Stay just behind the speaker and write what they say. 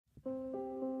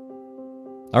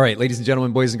All right, ladies and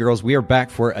gentlemen, boys and girls, we are back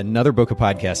for another Boca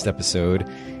Podcast episode.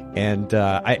 And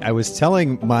I was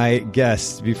telling my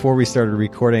guests before we started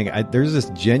recording, there's this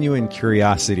genuine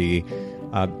curiosity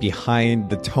behind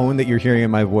the tone that you're hearing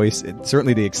in my voice,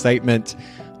 certainly the excitement.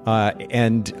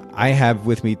 And I have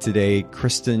with me today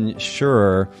Kristen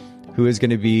Schurr, who is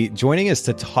going to be joining us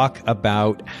to talk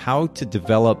about how to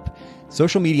develop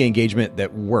social media engagement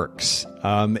that works.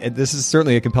 And this is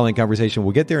certainly a compelling conversation.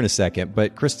 We'll get there in a second.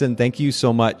 But Kristen, thank you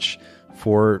so much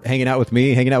for hanging out with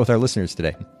me, hanging out with our listeners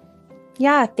today.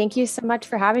 Yeah, thank you so much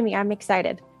for having me. I'm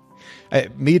excited.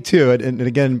 Me too. And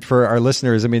again, for our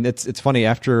listeners, I mean, it's funny,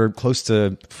 after close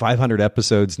to 500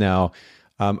 episodes now,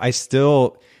 I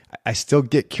still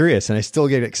get curious and I still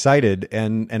get excited.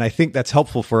 And I think that's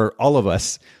helpful for all of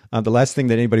us. The last thing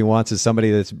that anybody wants is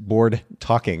somebody that's bored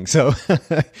talking. So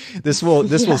this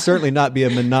will certainly not be a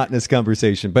monotonous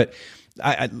conversation, but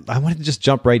I wanted to just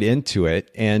jump right into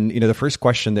it. And, the first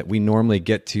question that we normally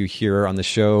get to here on the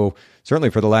show, certainly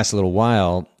for the last little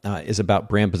while, is about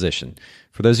brand position.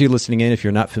 For those of you listening in, if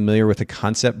you're not familiar with the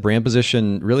concept, brand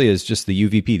position really is just the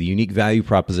UVP, the unique value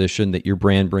proposition that your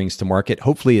brand brings to market.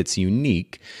 Hopefully it's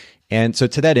unique. And so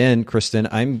to that end, Kristen,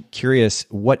 I'm curious,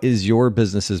 what is your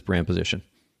business's brand position?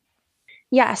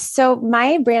 Yes. So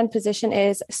my brand position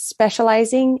is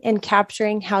specializing in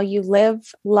capturing how you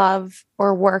live, love,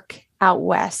 or work out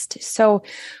West. So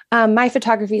my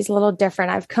photography is a little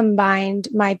different. I've combined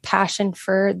my passion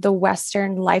for the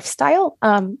Western lifestyle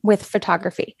with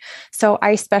photography. So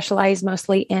I specialize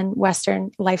mostly in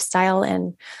Western lifestyle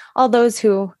and all those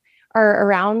who are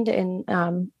around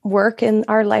and work in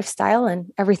our lifestyle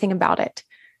and everything about it.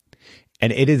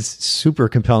 And it is super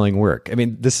compelling work. I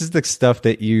mean, this is the stuff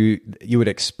that you would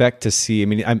expect to see. I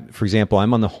mean, for example,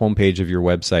 I'm on the homepage of your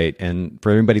website, and for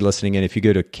everybody listening in, if you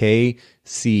go to KSCHURR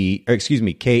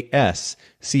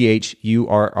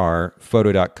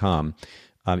photo.com,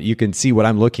 you can see what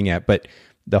I'm looking at. But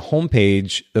the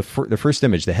homepage, the first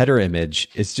image, the header image,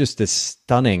 is just this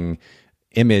stunning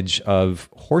image of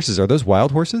horses. Are those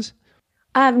wild horses?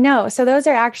 No. So those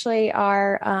are actually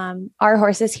our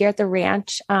horses here at the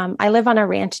ranch. I live on a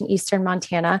ranch in eastern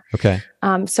Montana. Okay.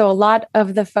 So a lot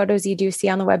of the photos you do see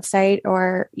on the website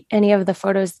or any of the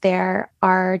photos there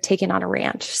are taken on a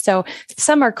ranch. So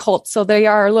some are colts, so they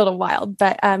are a little wild,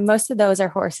 but most of those are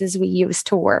horses we use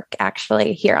to work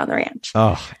actually here on the ranch.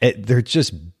 Oh, they're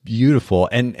just beautiful.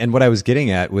 And what I was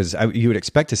getting at was you would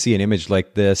expect to see an image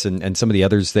like this and some of the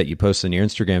others that you post on your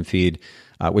Instagram feed,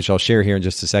 which I'll share here in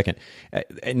just a second,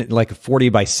 and like 40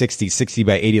 by 60, 60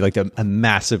 by 80, like a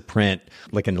massive print,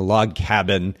 like in a log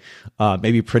cabin,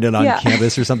 maybe printed on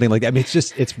canvas or something like that. I mean,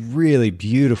 it's really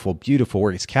beautiful, beautiful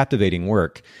work. It's captivating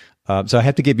work. So I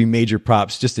have to give you major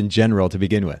props just in general to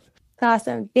begin with.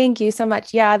 Awesome. Thank you so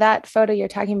much. Yeah, that photo you're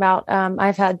talking about,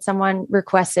 I've had someone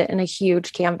request it in a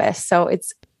huge canvas. So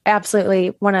it's absolutely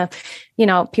one of,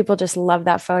 people just love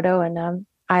that photo, and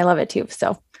I love it too.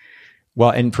 So.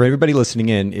 Well, and for everybody listening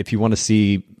in, if you want to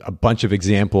see a bunch of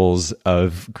examples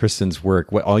of Kristen's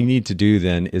work, all you need to do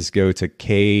then is go to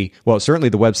certainly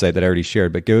the website that I already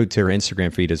shared, but go to her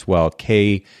Instagram feed as well,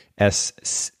 I'm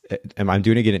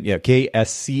doing it again. Yeah,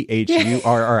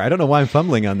 KSCHURR. I don't know why I'm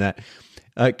fumbling on that.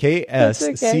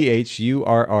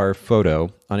 KSCHURR photo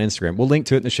on Instagram. We'll link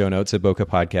to it in the show notes at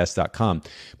bocapodcast.com.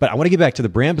 But I want to get back to the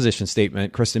brand position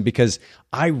statement, Kristen, because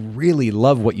I really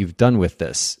love what you've done with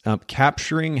this,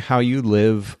 capturing how you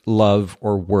live, love,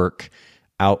 or work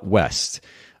out West.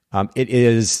 It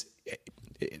is,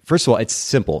 first of all, it's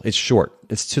simple, it's short,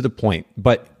 it's to the point.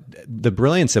 But the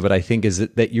brilliance of it, I think, is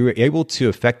that you're able to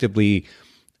effectively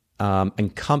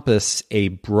encompass a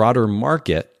broader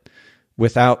market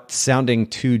without sounding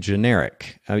too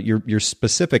generic. You're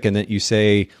specific in that you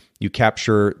say you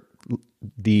capture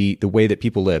the way that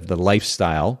people live, the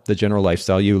lifestyle, the general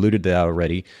lifestyle. You alluded to that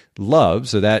already. Love,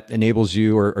 so that enables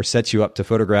you or sets you up to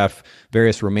photograph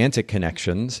various romantic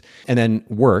connections. And then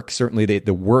work, certainly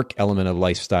the work element of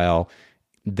lifestyle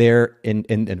there in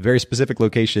a very specific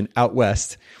location out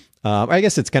West. I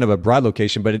guess it's kind of a broad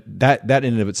location, but that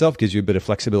in and of itself gives you a bit of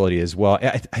flexibility as well.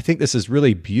 I think this is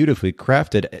really beautifully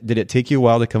crafted. Did it take you a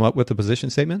while to come up with the position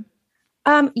statement?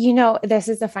 This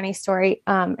is a funny story.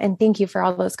 And thank you for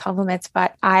all those compliments,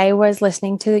 but I was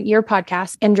listening to your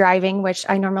podcast and driving, which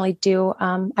I normally do.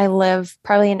 I live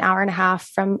probably an hour and a half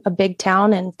from a big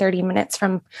town and 30 minutes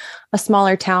from a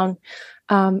smaller town.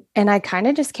 And I kind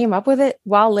of just came up with it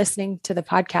while listening to the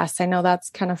podcast. I know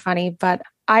that's kind of funny, but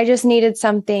I just needed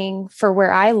something for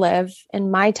where I live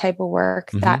and my type of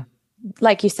work that,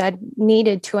 like you said,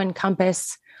 needed to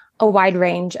encompass a wide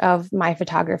range of my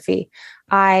photography.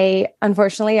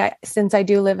 Unfortunately, since I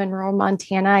do live in rural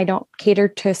Montana, I don't cater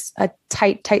to a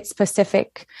tight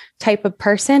specific type of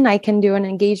person. I can do an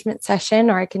engagement session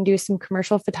or I can do some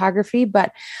commercial photography,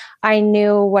 but I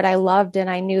knew what I loved and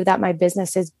I knew that my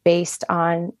business is based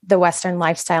on the Western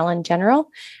lifestyle in general.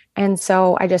 And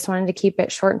so I just wanted to keep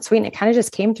it short and sweet. And it kind of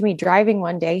just came to me driving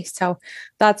one day. So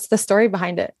that's the story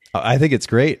behind it. I think it's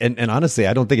great. And honestly,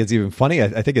 I don't think it's even funny.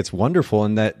 I think it's wonderful.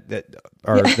 And that the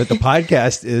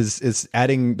podcast is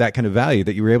adding that kind of value,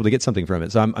 that you were able to get something from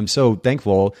it. So I'm so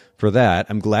thankful for that.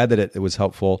 I'm glad that it was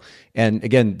helpful. And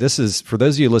again, this is, for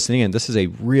those of you listening in, this is a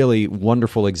really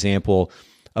wonderful example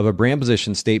of a brand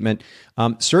position statement.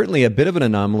 Certainly a bit of an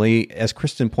anomaly. As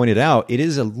Kristen pointed out, it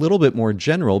is a little bit more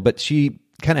general, but she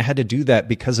kind of had to do that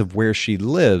because of where she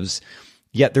lives.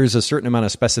 Yet there's a certain amount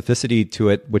of specificity to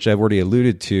it, which I've already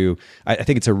alluded to. I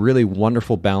think it's a really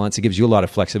wonderful balance. It gives you a lot of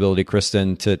flexibility,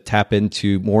 Kristen, to tap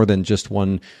into more than just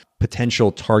one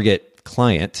potential target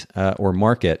client or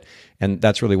market. And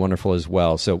that's really wonderful as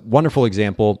well. So wonderful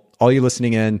example. All you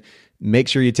listening in, make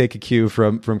sure you take a cue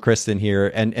from Kristen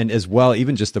here. And as well,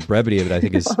 even just the brevity of it, I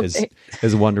think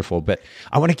is wonderful. But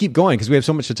I want to keep going because we have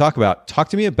so much to talk about. Talk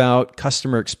to me about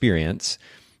customer experience.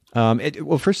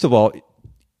 Well, first of all,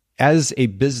 as a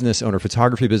business owner,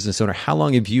 photography business owner, how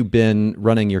long have you been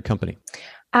running your company?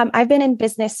 I've been in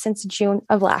business since June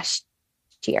of last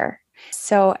year.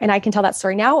 So, and I can tell that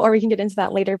story now, or we can get into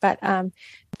that later. But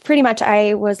pretty much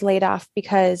I was laid off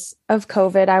because of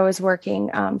COVID. I was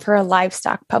working for a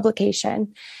livestock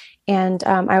publication and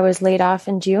I was laid off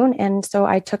in June. And so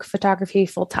I took photography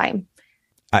full time.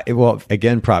 Well,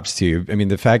 again, props to you. I mean,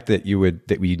 the fact that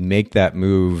we'd make that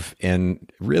move in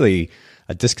really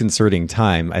a disconcerting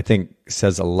time, I think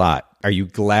says a lot. Are you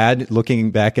glad,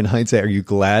 looking back in hindsight, are you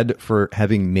glad for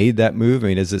having made that move? I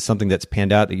mean, is it something that's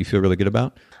panned out that you feel really good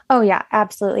about? Oh yeah,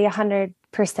 absolutely. 100%.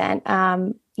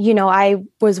 I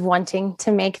was wanting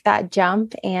to make that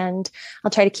jump and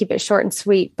I'll try to keep it short and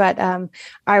sweet, but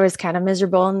I was kind of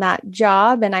miserable in that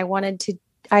job and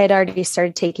I had already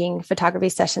started taking photography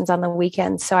sessions on the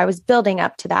weekends. So I was building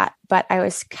up to that, but I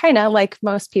was kind of like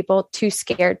most people, too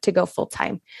scared to go full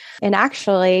time. And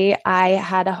actually I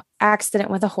had an accident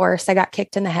with a horse. I got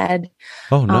kicked in the head.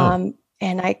 Oh no.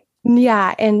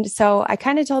 And so I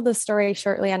kind of told the story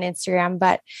shortly on Instagram,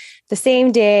 but the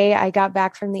same day I got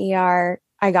back from the ER,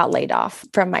 I got laid off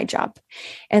from my job.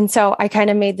 And so I kind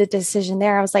of made the decision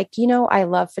there. I was like, I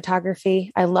love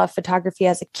photography. I love photography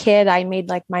as a kid. I made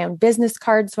like my own business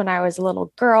cards when I was a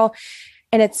little girl.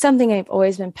 And it's something I've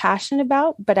always been passionate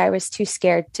about, but I was too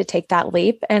scared to take that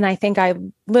leap. And I think I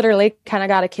literally kind of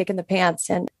got a kick in the pants.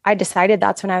 And I decided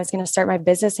that's when I was going to start my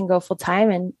business and go full time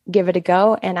and give it a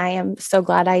go. And I am so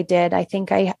glad I did. I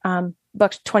think I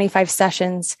booked 25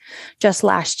 sessions just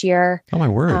last year. Oh my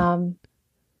word.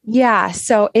 Yeah.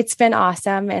 So it's been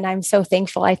awesome. And I'm so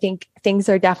thankful. I think things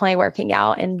are definitely working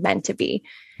out and meant to be.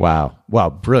 Wow.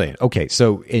 Brilliant. Okay.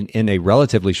 So in a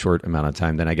relatively short amount of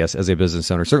time, then I guess as a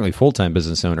business owner, certainly full-time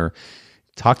business owner,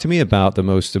 talk to me about the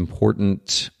most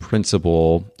important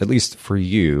principle, at least for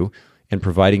you, in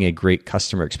providing a great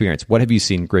customer experience. What have you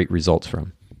seen great results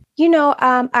from?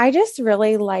 I just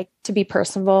really like to be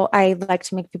personable. I like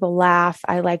to make people laugh.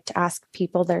 I like to ask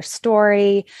people their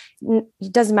story.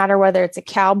 It doesn't matter whether it's a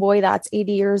cowboy that's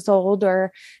 80 years old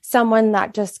or someone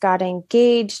that just got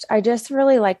engaged. I just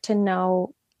really like to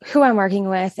know who I'm working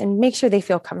with and make sure they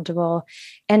feel comfortable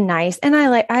and nice. And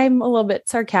I'm a little bit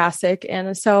sarcastic.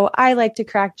 And so I like to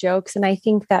crack jokes and I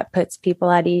think that puts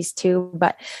people at ease too,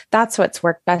 but that's what's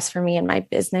worked best for me in my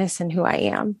business and who I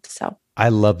am. So I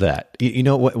love that.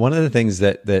 One of the things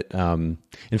that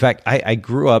in fact, I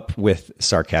grew up with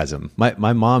sarcasm.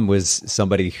 My mom was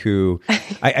somebody who,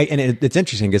 it's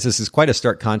interesting because this is quite a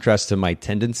stark contrast to my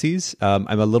tendencies. I'm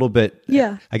a little bit,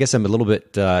 I guess I'm a little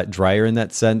bit drier in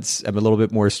that sense. I'm a little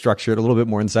bit more structured, a little bit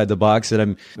more inside the box, and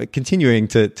I'm continuing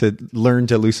to learn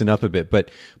to loosen up a bit.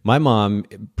 But my mom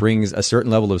brings a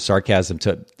certain level of sarcasm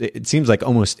to, it seems like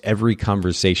almost every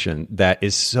conversation that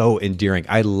is so endearing.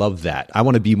 I love that. I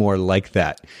want to be more like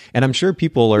that. And I'm sure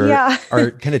people are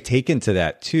kind of taken to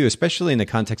that too, especially in the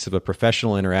context of a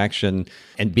professional interaction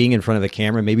and being in front of the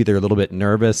camera. Maybe they're a little bit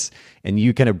nervous and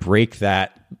you kind of break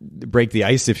the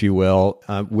ice, if you will,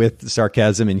 with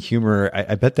sarcasm and humor.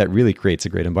 I bet that really creates a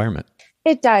great environment.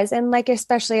 It does. And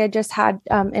especially I just had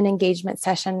an engagement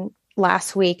session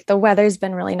last week. The weather's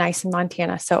been really nice in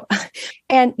Montana. So,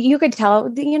 and you could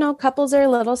tell, couples are a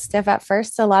little stiff at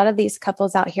first. A lot of these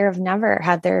couples out here have never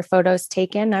had their photos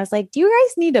taken. I was like, do you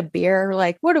guys need a beer?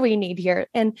 Like, what do we need here?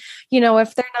 And,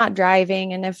 if they're not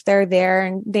driving and if they're there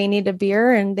and they need a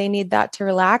beer and they need that to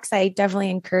relax, I definitely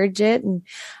encourage it. And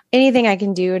anything I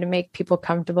can do to make people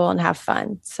comfortable and have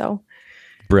fun. So.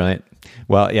 Brilliant.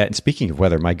 Well, yeah. And speaking of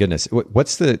weather, my goodness,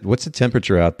 what's the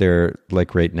temperature out there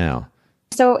like right now?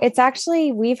 So it's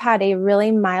actually, we've had a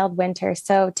really mild winter.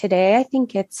 So today, I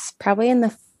think it's probably in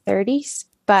the 30s,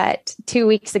 but 2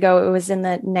 weeks ago, it was in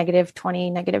the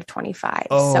 -20, -25.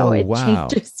 Oh, so it wow.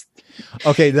 changes.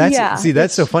 Okay.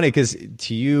 That's so funny because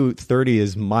to you, 30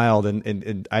 is mild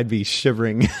and I'd be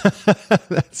shivering.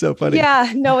 That's so funny.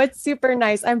 Yeah, no, it's super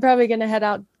nice. I'm probably going to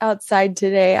head outside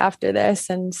today after this.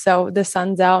 And so the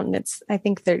sun's out and it's, I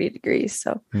think 30 degrees.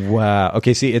 So. Wow.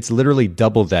 Okay. See, it's literally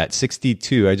double that,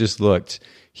 62. I just looked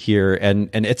here and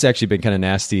it's actually been kind of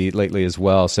nasty lately as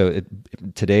well. So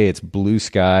today it's blue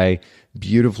sky,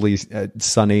 beautifully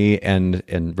sunny and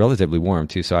relatively warm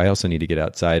too. So I also need to get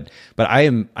outside, but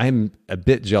I'm a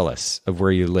bit jealous of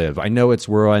where you live. I know it's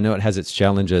rural. I know it has its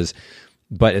challenges,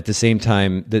 but at the same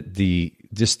time the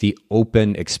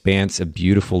open expanse of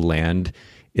beautiful land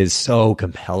is so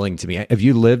compelling to me. Have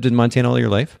you lived in Montana all your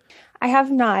life? I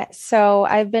have not. So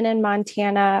I've been in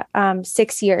Montana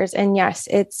 6 years and yes,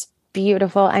 it's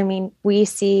beautiful. I mean, we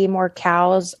see more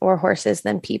cows or horses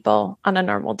than people on a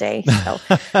normal day. So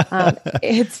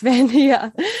it's been,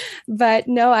 yeah. But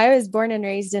no, I was born and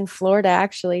raised in Florida,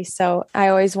 actually. So I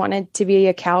always wanted to be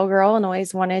a cowgirl and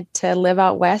always wanted to live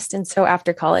out west. And so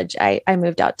after college, I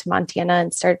moved out to Montana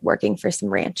and started working for some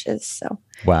ranches. So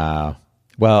wow.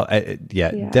 Well,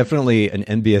 definitely an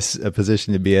envious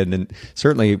position to be in. And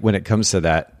certainly when it comes to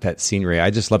that scenery,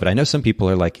 I just love it. I know some people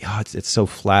are like, oh, it's so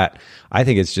flat. I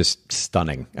think it's just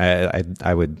stunning.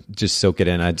 I would just soak it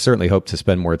in. I'd certainly hope to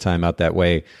spend more time out that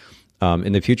way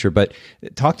in the future. But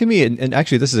talk to me, and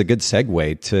actually this is a good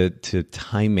segue to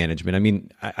time management. I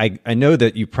mean, I know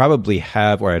that you probably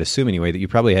have, or I'd assume anyway, that you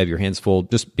probably have your hands full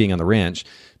just being on the ranch,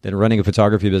 then running a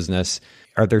photography business.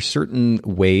 Are there certain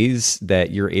ways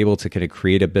that you're able to kind of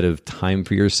create a bit of time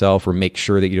for yourself or make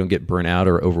sure that you don't get burnt out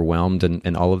or overwhelmed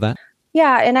and all of that?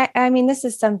 Yeah. And I mean, this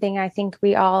is something I think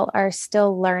we all are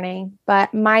still learning,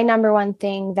 but my number one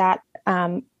thing that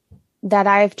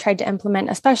I've tried to implement,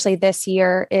 especially this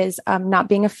year, is not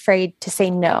being afraid to say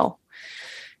no.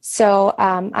 So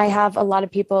I have a lot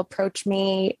of people approach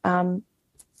me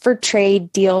for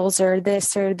trade deals or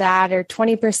this or that, or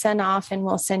 20% off and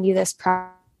we'll send you this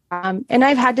product. And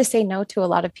I've had to say no to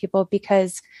a lot of people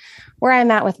because where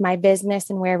I'm at with my business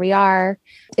and where we are,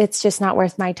 it's just not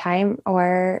worth my time,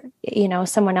 or,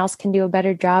 someone else can do a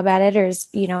better job at it, or,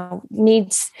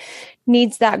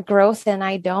 needs that growth and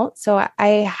I don't. So I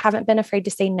haven't been afraid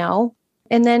to say no.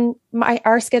 And then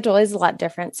our schedule is a lot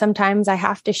different. Sometimes I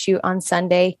have to shoot on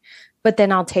Sunday, but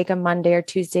then I'll take a Monday or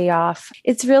Tuesday off.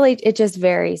 It just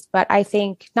varies. But I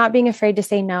think not being afraid to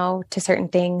say no to certain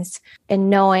things and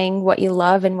knowing what you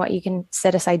love and what you can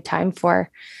set aside time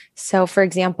for. So for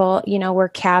example, we're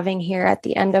calving here at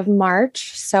the end of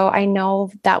March. So I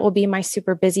know that will be my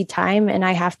super busy time and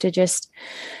I have to just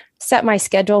set my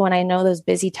schedule when I know those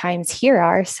busy times here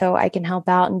are so I can help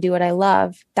out and do what I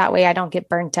love. That way I don't get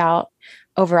burnt out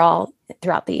overall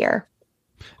throughout the year.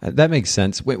 That makes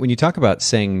sense. When you talk about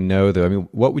saying no, though, I mean,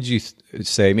 what would you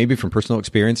say, maybe from personal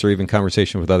experience or even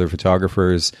conversation with other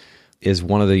photographers, is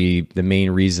one of the main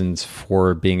reasons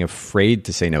for being afraid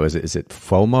to say no? Is it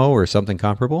FOMO or something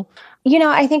comparable?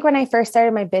 I think when I first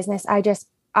started my business,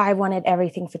 I wanted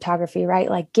everything photography, right?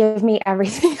 Like, give me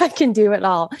everything, I can do it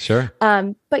all. Sure.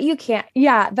 But you can't.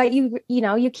 Yeah, but you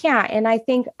can't. And I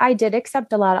think I did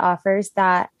accept a lot of offers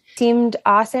that seemed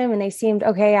awesome and they seemed,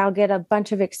 okay, I'll get a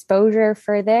bunch of exposure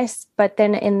for this. But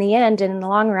then in the end, and in the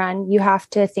long run, you have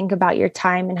to think about your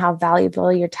time and how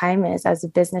valuable your time is as a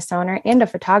business owner and a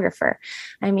photographer.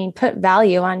 I mean, put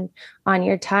value on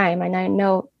your time. And I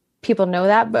know people know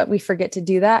that, but we forget to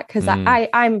do that because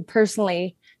I'm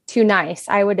personally too nice.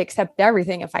 I would accept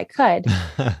everything if I could,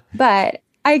 but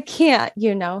I can't,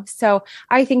 so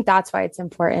I think that's why it's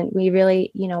important. We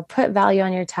really, put value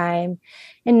on your time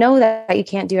and know that you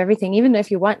can't do everything, even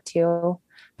if you want to.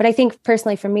 But I think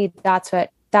personally for me, that's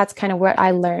kind of what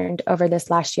I learned over this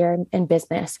last year in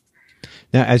business.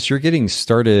 Now, as you're getting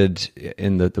started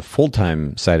in the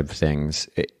full-time side of things,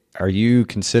 are you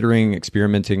considering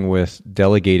experimenting with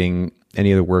delegating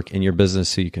any of the work in your business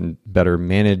so you can better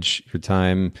manage your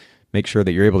time, make sure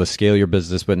that you're able to scale your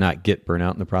business, but not get burnt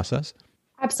out in the process?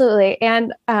 Absolutely.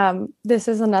 And this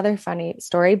is another funny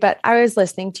story, but I was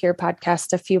listening to your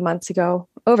podcast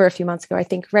over a few months ago, I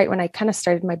think, right when I kind of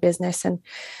started my business. And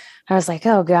I was like,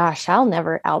 oh gosh, I'll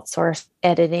never outsource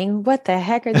editing. What the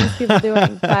heck are these people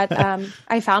doing? But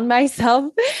I found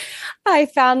myself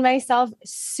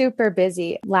super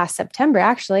busy last September,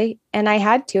 actually. And I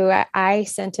had to, I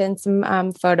sent in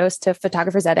some photos to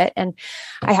Photographers Edit, and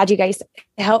I had you guys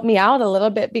help me out a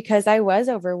little bit because I was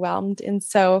overwhelmed. And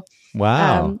so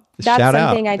wow, that's shout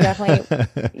something out. I definitely,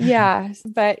 yeah.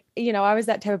 But, I was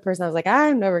that type of person. I was like,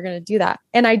 I'm never going to do that.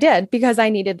 And I did because I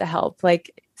needed the help.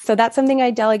 So that's something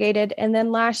I delegated. And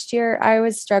then last year I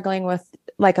was struggling with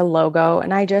like a logo,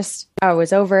 and I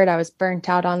was over it. I was burnt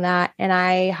out on that. And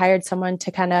I hired someone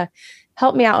to kind of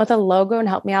help me out with a logo and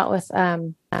help me out with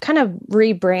kind of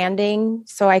rebranding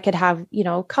so I could have,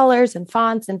 colors and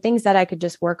fonts and things that I could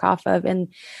just work off of. And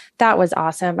that was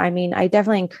awesome. I mean, I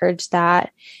definitely encourage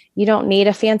that. You don't need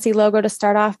a fancy logo to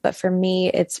start off, but for me,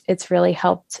 it's really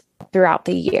helped throughout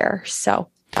the year. So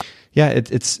yeah,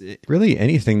 it's really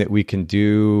anything that we can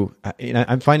do.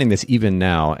 I'm finding this even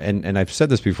now, and I've said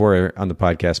this before on the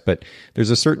podcast, but there's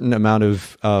a certain amount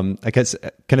of, I guess,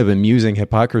 kind of amusing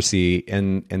hypocrisy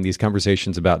in these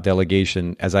conversations about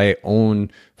delegation, as I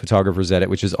own Photographers Edit,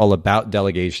 which is all about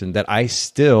delegation, that I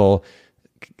still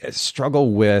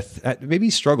struggle with. Maybe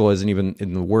struggle isn't even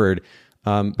in the word.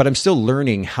 But I'm still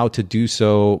learning how to do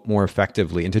so more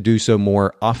effectively and to do so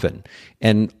more often.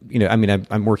 And,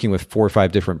 I'm working with 4 or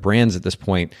 5 different brands at this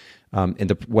point,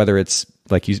 whether it's,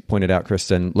 like you pointed out,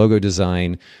 Kristen, logo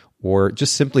design, or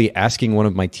just simply asking one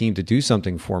of my team to do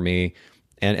something for me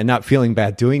and not feeling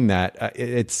bad doing that.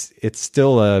 It's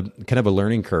still a kind of a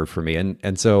learning curve for me.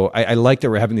 And so I like that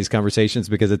we're having these conversations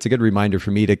because it's a good reminder for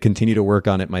me to continue to work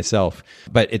on it myself.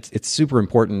 But it's super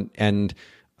important. And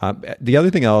the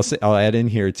other thing I'll add in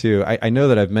here too, I know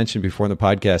that I've mentioned before in the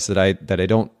podcast that I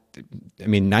don't,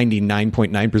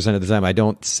 99.9% of the time, I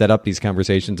don't set up these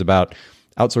conversations about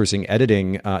outsourcing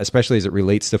editing, especially as it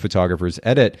relates to Photographers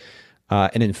Edit.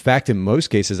 And in fact, in most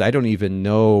cases, I don't even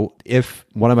know if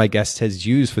one of my guests has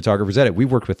used Photographers Edit.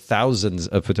 We've worked with thousands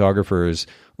of photographers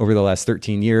over the last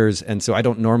 13 years. And so I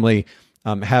don't normally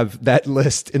have that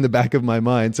list in the back of my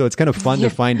mind. So it's kind of fun to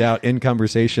find out in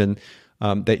conversation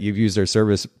that you've used our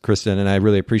service, Kristen, and I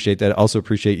really appreciate that. I also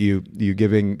appreciate you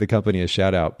giving the company a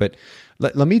shout out. But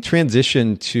let me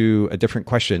transition to a different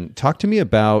question. Talk to me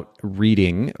about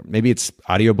reading. Maybe it's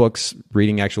audiobooks,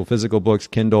 reading actual physical books,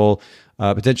 Kindle,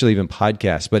 potentially even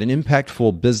podcasts, but an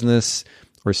impactful business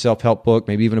or self-help book,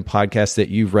 maybe even a podcast that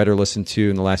you've read or listened to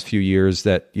in the last few years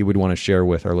that you would want to share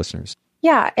with our listeners.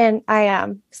 Yeah. And I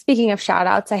am, speaking of shout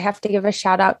outs, I have to give a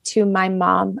shout out to my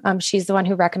mom. She's the one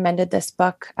who recommended this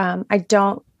book. I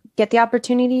don't get the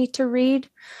opportunity to read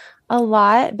a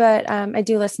lot, but I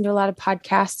do listen to a lot of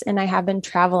podcasts, and I have been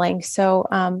traveling. So,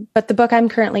 but the book I'm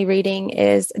currently reading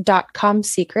is Dotcom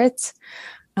Secrets.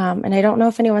 And I don't know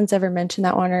if anyone's ever mentioned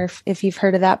that one, or if you've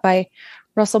heard of that, by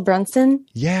Russell Brunson.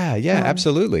 Yeah,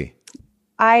 absolutely.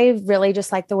 I really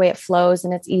just like the way it flows,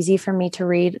 and it's easy for me to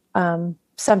read.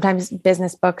 Sometimes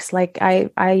business books, like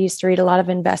I used to read a lot of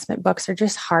investment books, are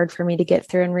just hard for me to get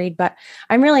through and read, but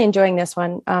I'm really enjoying this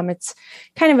one. It's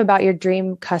kind of about your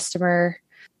dream customer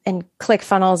and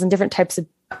ClickFunnels and different types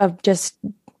of just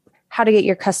how to get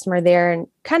your customer there and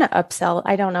kind of upsell.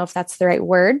 I don't know if that's the right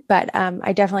word, but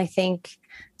I definitely think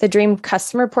the dream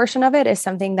customer portion of it is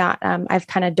something that I've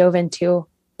kind of dove into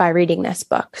by reading this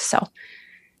book. So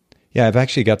yeah, I've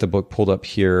actually got the book pulled up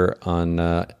here on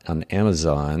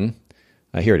Amazon.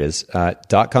 Here it is.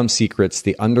 Dotcom Secrets,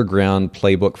 the underground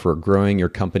playbook for growing your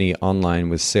company online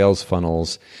with sales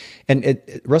funnels. And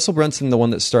Russell Brunson, the one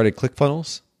that started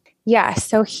ClickFunnels? Yeah.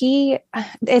 So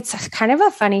it's kind of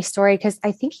a funny story because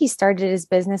I think he started his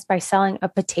business by selling a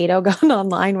potato gun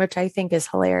online, which I think is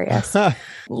hilarious.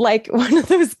 Like one of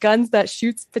those guns that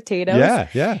shoots potatoes.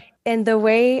 Yeah. And the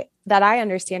way that I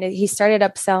understand it, he started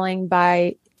upselling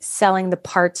by selling the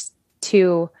parts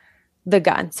to the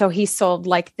gun. So he sold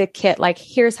like the kit, like,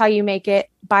 here's how you make it.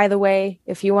 By the way,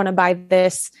 if you want to buy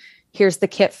this, here's the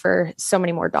kit for so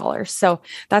many more dollars. So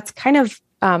that's kind of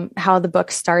how the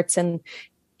book starts. And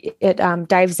it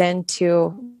dives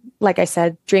into, like I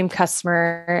said, dream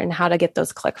customer and how to get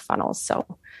those ClickFunnels.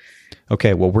 So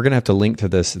okay, well, we're going to have to link to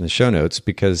this in the show notes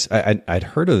because I'd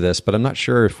heard of this, but I'm not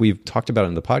sure if we've talked about it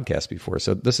in the podcast before.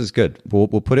 So this is good. We'll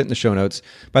put it in the show notes.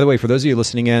 By the way, for those of you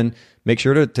listening in, make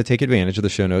sure to take advantage of the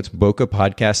show notes.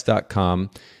 bokehpodcast.com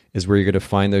is where you're going to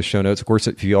find those show notes. Of course,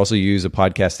 if you also use a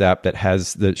podcast app that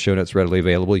has the show notes readily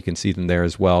available, you can see them there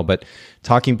as well. But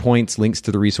talking points, links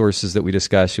to the resources that we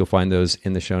discuss, you'll find those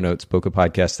in the show notes,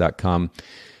 bokehpodcast.com.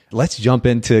 Let's jump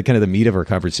into kind of the meat of our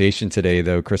conversation today,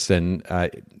 though, Kristen.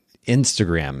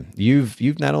 Instagram.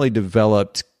 You've not only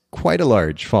developed quite a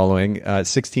large following,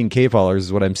 16K followers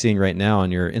is what I'm seeing right now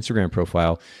on your Instagram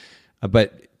profile,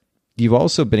 but you've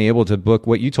also been able to book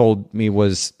what you told me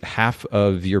was half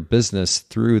of your business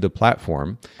through the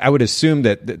platform. I would assume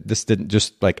that this didn't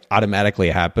just like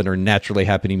automatically happen or naturally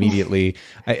happen immediately.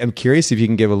 I'm curious if you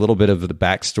can give a little bit of the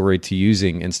backstory to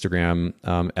using Instagram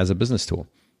as a business tool.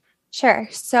 Sure.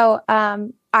 So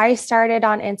I started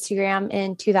on Instagram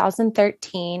in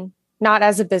 2013, not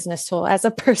as a business tool, as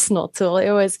a personal tool.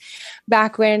 It was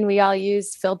back when we all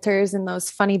used filters and those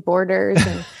funny borders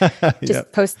and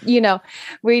just post,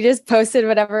 we just posted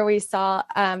whatever we saw.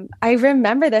 I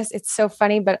remember this. It's so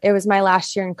funny, but it was my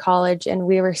last year in college and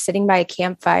we were sitting by a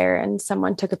campfire and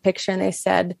someone took a picture and they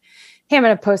said, "Hey, I'm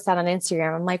going to post that on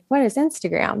Instagram." I'm like, "What is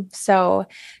Instagram?" So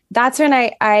that's when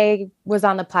I was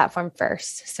on the platform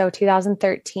first. So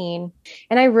 2013.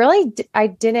 And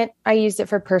I used it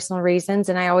for personal reasons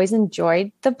and I always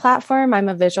enjoyed the platform. I'm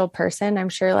a visual person, I'm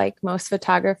sure like most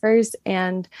photographers,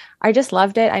 and I just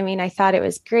loved it. I mean, I thought it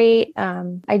was great.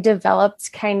 I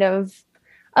developed kind of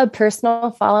a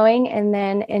personal following. And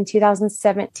then in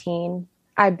 2017,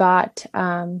 I bought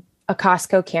a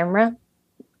Costco camera.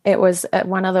 It was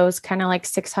one of those kind of like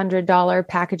 $600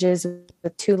 packages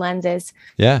with 2 lenses.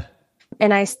 Yeah.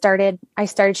 And I started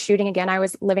shooting again. I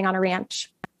was living on a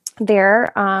ranch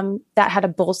there that had a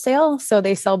bull sale. So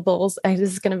they sell bulls. This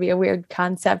is going to be a weird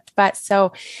concept, but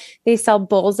so they sell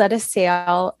bulls at a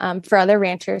sale for other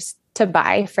ranchers to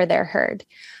buy for their herd.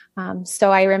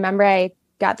 So I remember I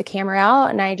got the camera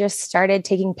out and I just started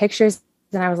taking pictures.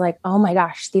 And I was like, "Oh my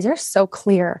gosh, these are so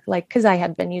clear." Like, cause I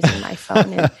had been using my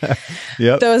phone and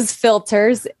those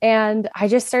filters. And I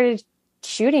just started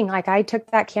shooting. Like I took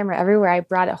that camera everywhere. I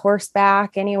brought it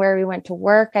horseback, anywhere we went to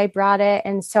work, I brought it.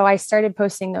 And so I started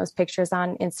posting those pictures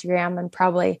on Instagram in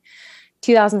probably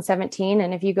 2017.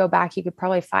 And if you go back, you could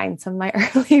probably find some of my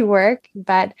early work,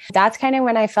 but that's kind of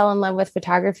when I fell in love with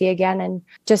photography again and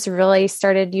just really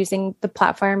started using the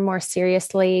platform more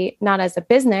seriously, not as a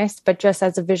business, but just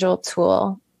as a visual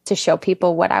tool to show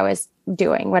people what I was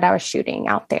doing, what I was shooting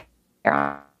out there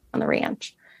on the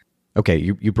ranch. Okay,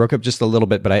 you broke up just a little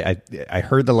bit, but I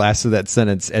heard the last of that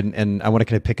sentence, and I want to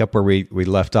kind of pick up where we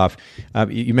left off.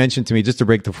 You mentioned to me, just to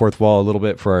break the fourth wall a little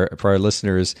bit for our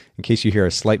listeners, in case you hear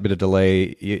a slight bit of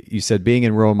delay, you said being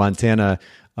in rural Montana,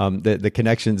 the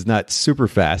connection's not super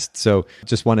fast. So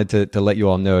just wanted to let you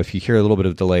all know if you hear a little bit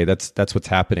of delay, that's what's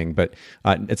happening. But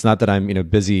it's not that I'm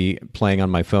busy playing on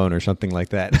my phone or something like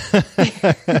that.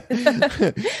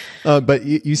 But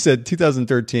you said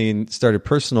 2013 started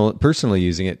personally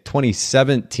using it.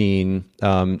 2017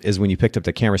 is when you picked up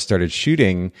the camera, started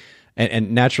shooting.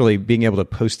 And naturally, being able to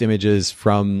post images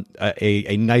from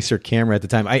a nicer camera at the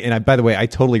time. By the way, I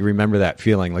totally remember that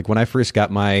feeling. Like when I first got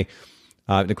my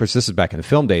of course, this is back in the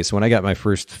film days. So when I got my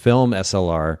first film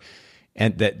SLR,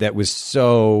 and that was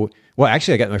so well.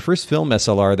 Actually, I got my first film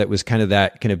SLR that was kind of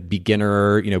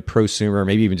beginner, prosumer,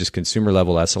 maybe even just consumer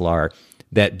level SLR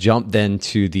that jumped then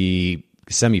to the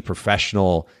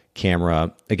semi-professional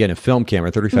camera. Again, a film camera,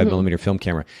 35 millimeter film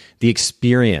camera. The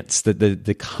experience,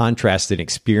 the contrasted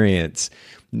experience,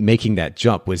 making that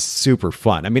jump was super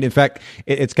fun. I mean, in fact,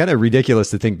 it's kind of ridiculous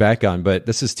to think back on, but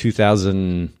this is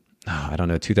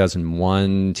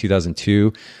 2001,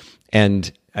 2002.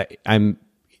 And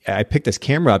I picked this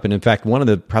camera up. And in fact, one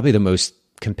of probably the most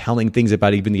compelling things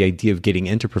about even the idea of getting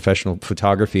into professional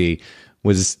photography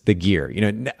was the gear.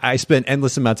 I spent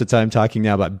endless amounts of time talking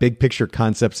now about big picture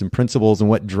concepts and principles and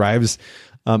what drives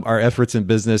our efforts in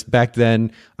business. Back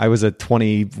then I was a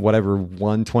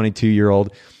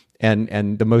 22-year-old.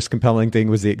 And the most compelling thing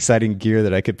was the exciting gear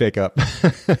that I could pick up.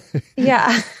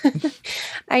 Yeah,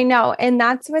 I know. And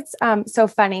that's what's so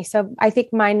funny. So I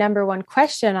think my number one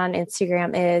question on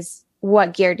Instagram is,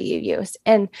 what gear do you use?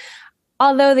 And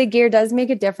although the gear does make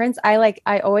a difference,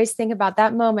 I always think about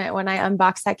that moment when I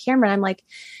unbox that camera and I'm like,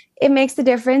 it makes a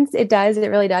difference. It does. It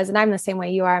really does. And I'm the same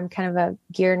way you are. I'm kind of a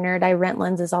gear nerd. I rent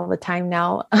lenses all the time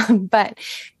now. But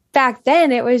back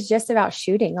then it was just about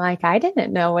shooting. Like I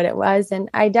didn't know what it was. And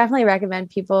I definitely recommend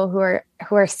people who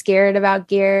are scared about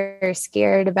gear, or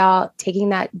scared about taking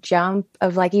that jump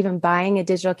of like even buying a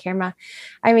digital camera.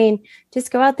 I mean,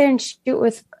 just go out there and shoot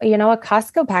with, a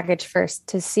Costco package first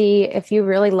to see if you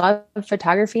really love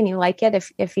photography and you like it,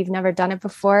 if you've never done it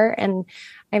before. And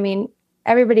I mean,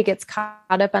 everybody gets caught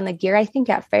up on the gear, I think,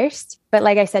 at first. But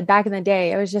like I said, back in the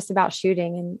day, it was just about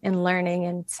shooting and learning.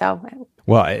 And so,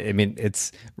 well, I mean,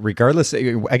 it's regardless,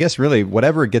 I guess, really,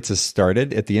 whatever gets us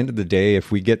started at the end of the day,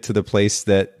 if we get to the place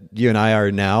that you and I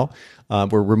are now,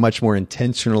 where we're much more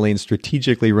intentionally and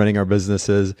strategically running our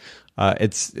businesses.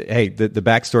 The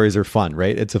backstories are fun,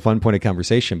 right? It's a fun point of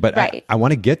conversation, but right. I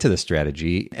want to get to the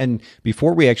strategy. And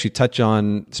before we actually touch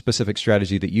on specific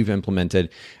strategy that you've implemented,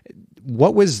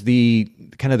 what was the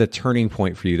kind of the turning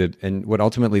point for you and what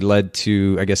ultimately led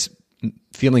to, I guess,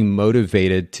 feeling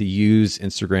motivated to use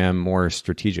Instagram more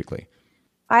strategically?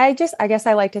 I guess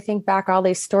I like to think back all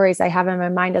these stories I have in my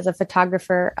mind as a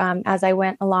photographer as I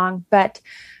went along, but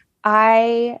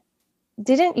I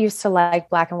didn't used to like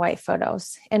black and white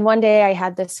photos. And one day I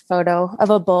had this photo of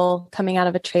a bull coming out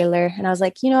of a trailer and I was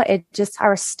like, I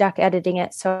was stuck editing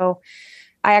it. So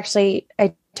I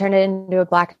turned it into a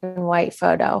black and white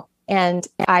photo and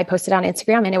I posted on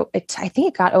Instagram and I think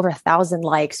it got over 1,000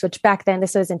 likes, which back then,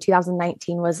 this was in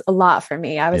 2019, was a lot for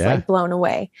me. I was like blown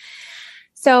away.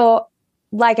 So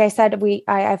like I said,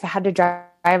 I've had to drive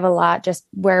a lot. Just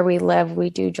where we live, we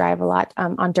do drive a lot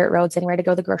on dirt roads anywhere to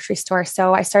go to the grocery store.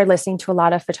 So I started listening to a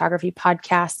lot of photography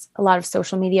podcasts, a lot of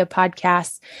social media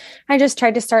podcasts. I just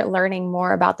tried to start learning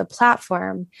more about the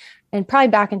platform. And probably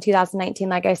back in 2019,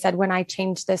 like I said, when I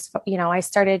changed this, I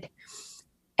started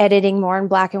editing more in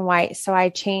black and white. So I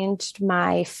changed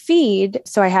my feed.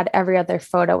 So I had every other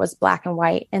photo was black and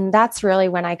white. And that's really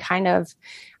when I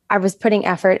was putting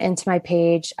effort into my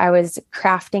page. I was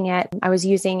crafting it. I was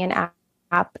using an app,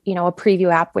 a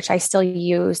preview app, which I still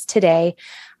use today.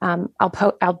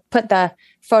 I'll put the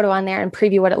photo on there and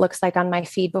preview what it looks like on my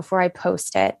feed before I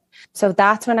post it. So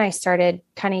that's when I started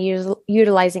kind of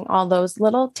utilizing all those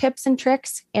little tips and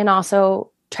tricks and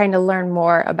also trying to learn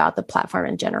more about the platform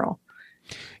in general.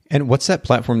 And what's that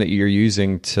platform that you're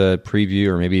using to preview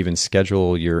or maybe even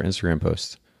schedule your Instagram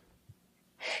posts?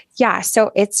 Yeah.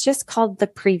 So it's just called the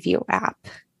Preview app.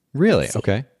 Really?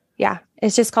 Okay. Yeah.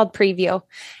 It's just called Preview.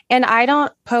 And I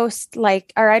don't post I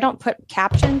don't put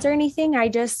captions or anything. I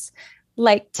just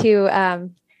like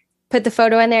to put the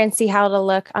photo in there and see how it'll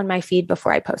look on my feed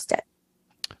before I post it.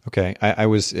 Okay. I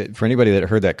was, for anybody that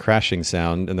heard that crashing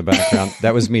sound in the background,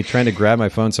 that was me trying to grab my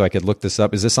phone so I could look this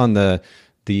up. Is this on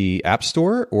the App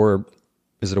Store or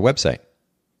is it a website?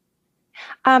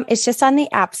 It's just on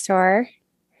the App Store.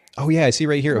 Oh yeah, I see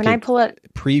right here. When I pull it,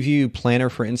 Preview Planner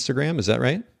for Instagram. Is that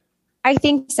right? I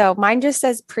think so. Mine just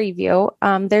says Preview.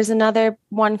 There's another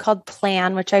one called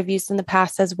Plan, which I've used in the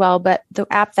past as well. But the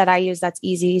app that I use that's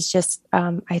easy is just,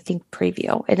 I think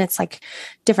Preview, and it's like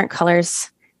different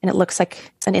colors, and it looks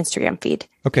like an Instagram feed.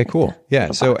 Okay, cool.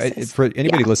 Yeah. So for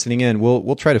anybody listening in,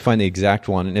 we'll try to find the exact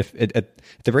one, and if at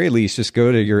the very least, just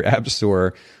go to your app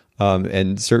store.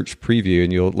 And search Preview,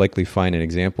 and you'll likely find an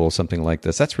example of something like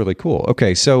this. That's really cool.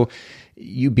 Okay, so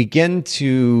you begin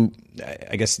to,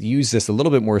 I guess, use this a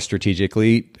little bit more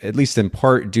strategically, at least in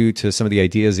part due to some of the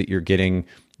ideas that you're getting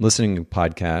listening to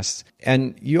podcasts.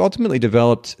 And you ultimately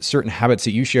developed certain habits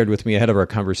that you shared with me ahead of our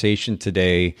conversation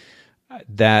today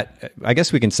that I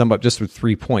guess we can sum up just with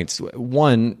 3 points.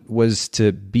 One was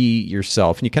to be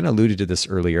yourself, and you kind of alluded to this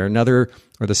earlier.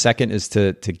 The second is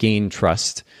to gain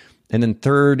trust. And then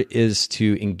third is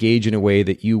to engage in a way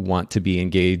that you want to be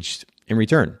engaged in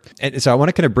return. And so I want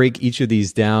to kind of break each of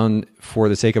these down for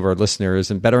the sake of our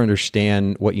listeners and better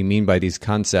understand what you mean by these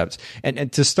concepts. And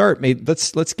to start,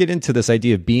 let's get into this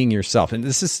idea of being yourself. And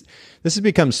this has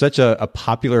become such a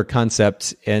popular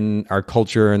concept in our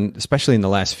culture, and especially in the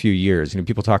last few years.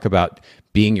 People talk about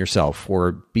being yourself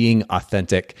or being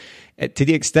authentic, to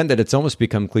the extent that it's almost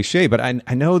become cliche. But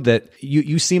I know that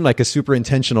you seem like a super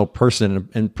intentional person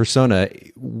and persona.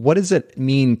 What does it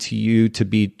mean to you to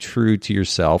be true to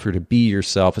yourself or to be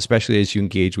yourself, especially as you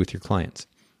engage with your clients?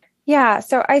 Yeah.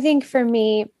 So I think for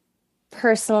me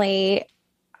personally,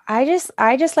 I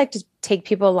just like to take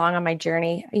people along on my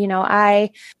journey.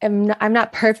 I'm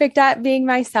not perfect at being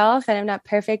myself, and I'm not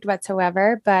perfect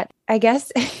whatsoever, but I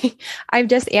guess I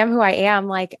just am who I am.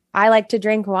 Like, I like to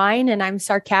drink wine and I'm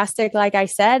sarcastic, like I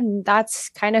said, and that's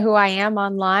kind of who I am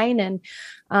online. And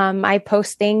I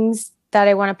post things that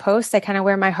I want to post. I kind of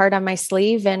wear my heart on my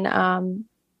sleeve. And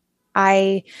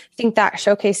I think that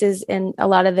showcases in a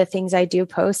lot of the things I do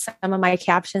post. Some of my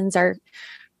captions are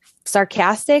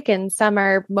sarcastic and some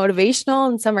are motivational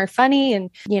and some are funny,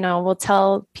 and will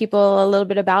tell people a little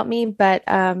bit about me, but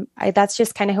that's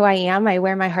just kind of who I am. I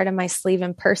wear my heart on my sleeve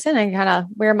in person. I kind of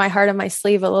wear my heart on my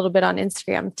sleeve a little bit on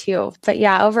Instagram too. But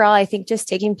yeah, overall, I think just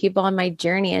taking people on my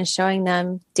journey and showing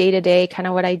them day to day kind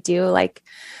of what I do. Like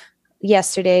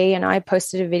yesterday, I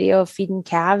posted a video of feeding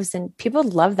calves, and people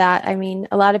love that. I mean,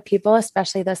 a lot of people,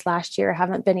 especially this last year,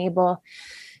 haven't been able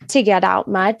to get out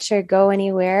much or go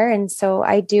anywhere. And so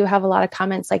I do have a lot of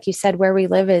comments, like you said, where we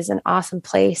live is an awesome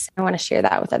place. I want to share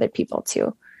that with other people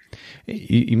too.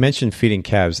 You mentioned feeding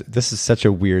calves. This is such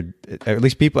a weird, at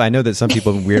least I know that some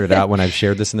people have weirded out when I've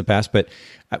shared this in the past, but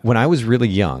when I was really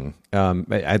young,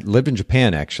 I lived in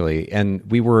Japan actually, and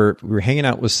we were hanging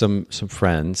out with some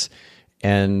friends,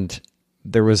 and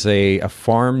there was a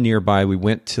farm nearby. We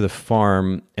went to the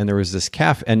farm and there was this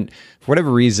calf, and for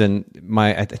whatever reason,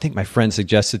 I think my friend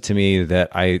suggested to me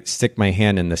that I stick my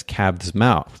hand in this calf's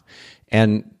mouth.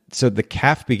 And so the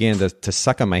calf began to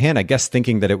suck on my hand, I guess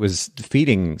thinking that it was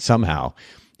feeding somehow.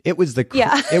 It was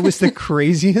it was the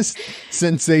craziest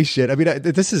sensation. I mean,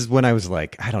 this is when I was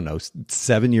like, I don't know,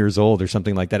 7 years old or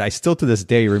something like that. I still to this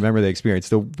day remember the experience,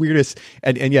 the weirdest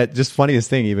and yet just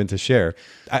funniest thing even to share.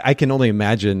 I can only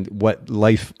imagine what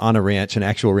life on a ranch, an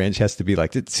actual ranch, has to be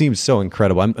like. It seems so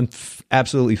incredible. I'm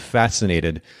absolutely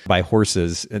fascinated by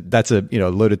horses. That's a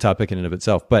loaded topic in and of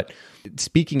itself. But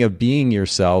speaking of being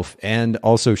yourself and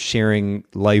also sharing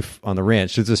life on the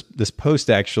ranch, there's this post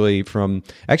actually from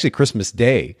Christmas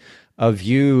Day of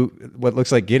you, what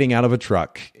looks like getting out of a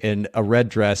truck in a red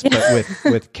dress, but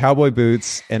with cowboy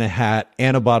boots and a hat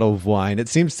and a bottle of wine. It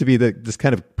seems to be this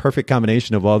kind of perfect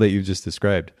combination of all that you've just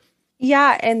described.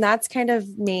 Yeah. And that's kind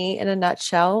of me in a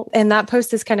nutshell. And that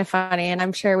post is kind of funny, and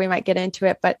I'm sure we might get into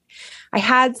it, but I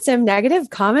had some negative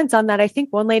comments on that. I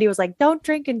think one lady was like, "Don't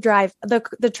drink and drive."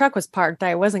 The truck was parked.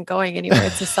 I wasn't going anywhere.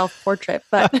 It's a self-portrait,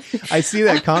 but I see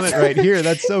that comment right here.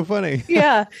 That's so funny.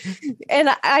 Yeah. And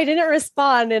I didn't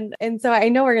respond. And so I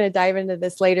know we're going to dive into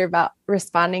this later about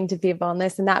responding to people and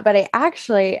this and that. But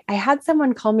I had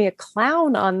someone call me a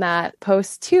clown on that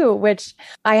post too, which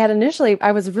I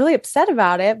was really upset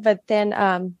about it. But then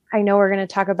I know we're going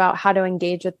to talk about how to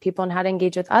engage with people and how to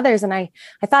engage with others. And I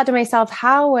thought to myself,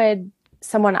 how would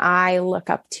someone I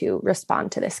look up to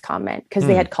respond to this comment? Because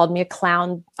they had called me a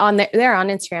clown there on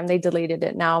Instagram. They deleted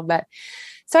it now. But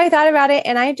so I thought about it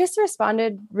and I just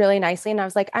responded really nicely. And I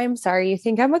was like, "I'm sorry, you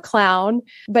think I'm a clown,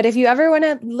 but if you ever want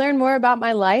to learn more about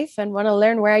my life and want to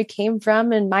learn where I came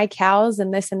from and my cows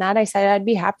and this and that," I said, "I'd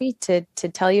be happy to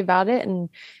tell you about it and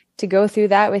to go through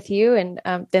that with you." And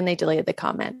then they deleted the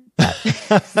comment.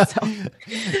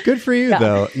 Good for you,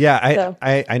 though. Yeah,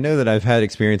 I know that I've had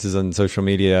experiences on social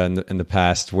media in the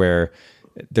past where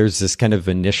there's this kind of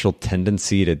initial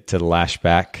tendency to lash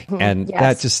back, and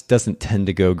that just doesn't tend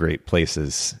to go great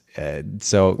places.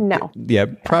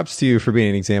 Props to you for being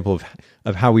an example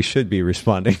of how we should be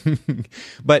responding.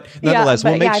 But nonetheless,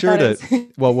 we'll make sure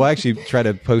we'll actually try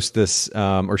to post this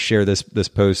or share this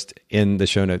post in the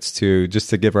show notes too, just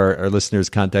to give our listeners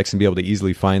context and be able to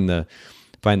easily find the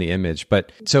image.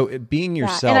 But so being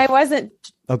yourself. And I wasn't.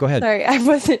 Oh, go ahead. Sorry, I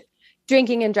wasn't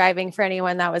drinking and driving for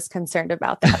anyone that was concerned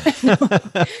about that.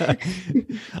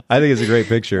 I think it's a great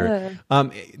picture.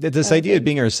 This idea of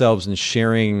being ourselves and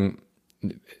sharing,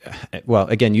 well,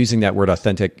 again, using that word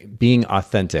authentic, being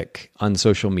authentic on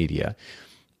social media.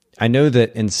 I know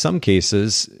that in some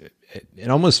cases,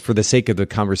 and almost for the sake of the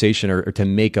conversation or to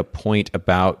make a point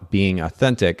about being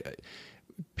authentic,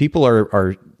 people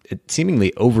are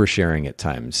seemingly oversharing at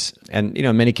times. And,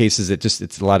 in many cases,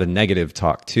 it's a lot of negative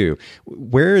talk too.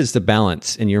 Where is the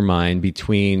balance in your mind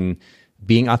between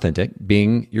being authentic,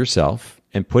 being yourself,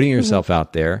 and putting yourself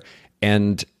out there,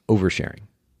 and oversharing?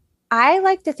 I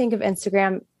like to think of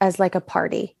Instagram as like a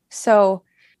party. So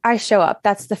I show up.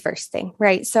 That's the first thing,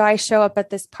 right? So I show up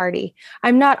at this party.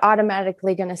 I'm not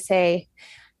automatically going to say,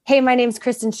 "Hey, my name's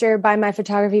Kristen Schurr, buy my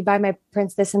photography, buy my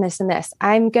prints, this and this and this."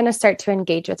 I'm going to start to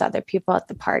engage with other people at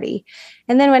the party.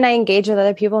 And then when I engage with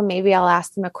other people, maybe I'll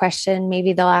ask them a question.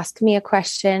 Maybe they'll ask me a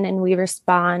question and we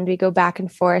respond. We go back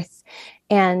and forth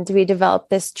and we develop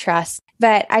this trust.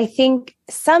 But I think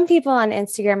some people on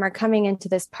Instagram are coming into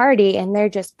this party and they're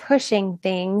just pushing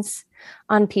things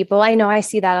on people. I know I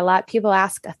see that a lot. People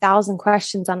ask 1,000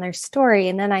 questions on their story.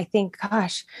 And then I think,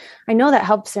 gosh, I know that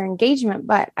helps their engagement,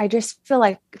 but I just feel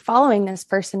like following this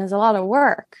person is a lot of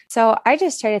work. So I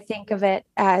just try to think of it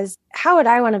as, how would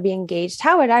I want to be engaged?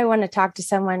 How would I want to talk to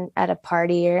someone at a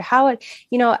party? Or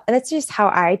that's just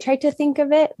how I try to think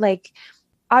of it. Like,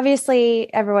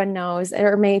 obviously everyone knows,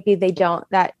 or maybe they don't,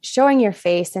 that showing your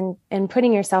face and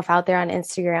putting yourself out there on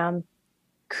Instagram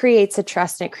creates a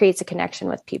trust and it creates a connection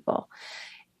with people.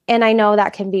 And I know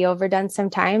that can be overdone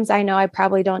sometimes. I know I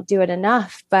probably don't do it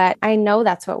enough, but I know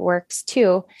that's what works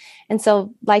too. And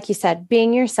so, like you said,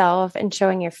 being yourself and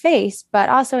showing your face, but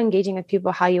also engaging with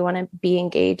people how you want to be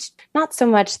engaged. Not so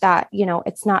much that,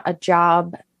 it's not a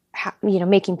job,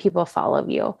 making people follow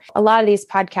you. A lot of these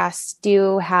podcasts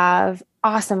do have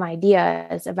awesome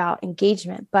ideas about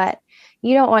engagement, but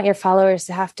you don't want your followers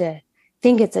to have to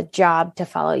think it's a job to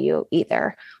follow you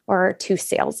either, or too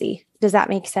salesy. Does that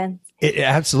make sense? It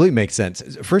absolutely makes sense.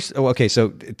 First, okay, so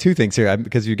two things here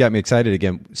because you got me excited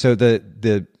again. So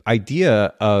the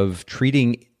idea of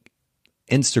treating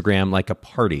Instagram like a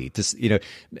party, just,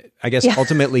 I guess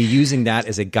ultimately using that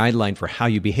as a guideline for how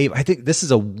you behave. I think this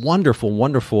is a wonderful,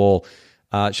 wonderful,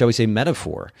 shall we say,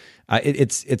 metaphor.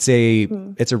 It's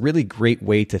a really great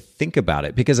way to think about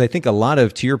it, because I think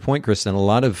to your point, Kristen, a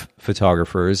lot of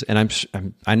photographers, and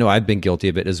I know I've been guilty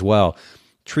of it as well,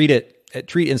 treat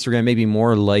Instagram maybe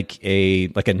more like a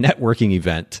networking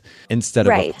event instead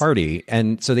of a party.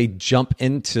 And so they jump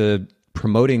into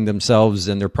promoting themselves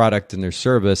and their product and their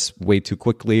service way too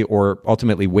quickly, or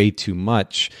ultimately way too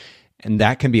much. And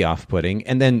that can be off-putting.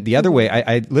 And then the other way,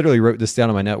 I literally wrote this down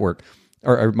on my network,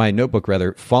 or my notebook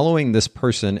rather, following this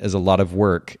person is a lot of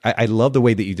work. I love the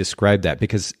way that you described that,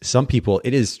 because some people,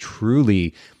 it is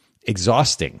truly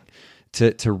exhausting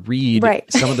to read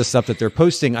some of the stuff that they're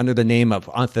posting under the name of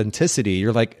authenticity.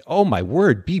 You're like, oh my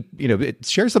word,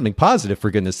 share something positive,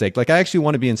 for goodness sake. Like, I actually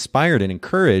want to be inspired and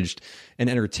encouraged and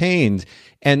entertained.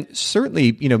 And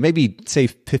certainly, maybe say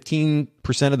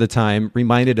 15% of the time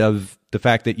reminded of the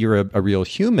fact that you're a real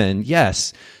human.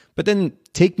 Yes. But then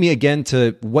take me again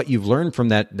to what you've learned from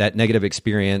that negative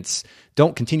experience.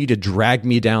 Don't continue to drag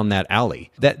me down that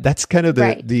alley. That's kind of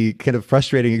the kind of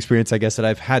frustrating experience, I guess, that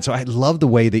I've had. So I love the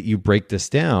way that you break this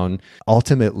down.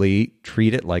 Ultimately,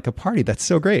 treat it like a party. That's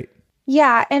so great.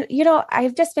 Yeah. And,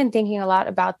 I've just been thinking a lot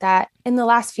about that in the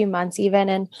last few months even.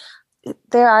 And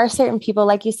there are certain people,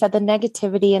 like you said, the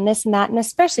negativity and this and that, and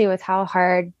especially with how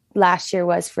hard last year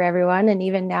was for everyone. And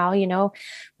even now,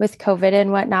 with COVID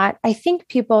and whatnot, I think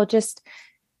people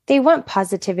they want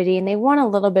positivity and they want a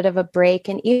little bit of a break.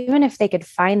 And even if they could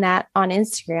find that on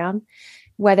Instagram,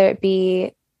 whether it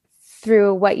be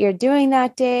through what you're doing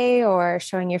that day or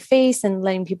showing your face and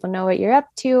letting people know what you're up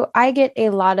to, I get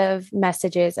a lot of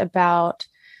messages about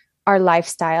our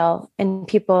lifestyle, and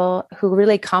people who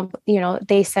really,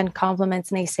 they send compliments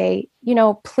and they say,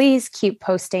 please keep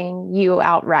posting you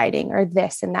out riding or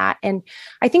this and that. And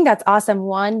I think that's awesome.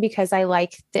 One, because I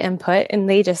like the input, and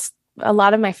a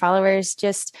lot of my followers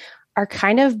just are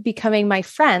kind of becoming my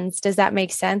friends. Does that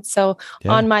make sense? So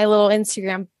on my little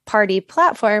Instagram party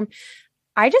platform,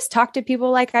 I just talk to people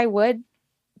like I would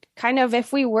kind of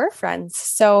if we were friends.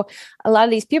 So a lot of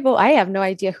these people, I have no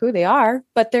idea who they are,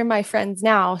 but they're my friends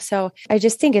now. So I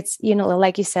just think it's,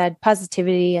 like you said,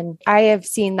 positivity. And I have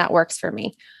seen that works for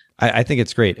me. I think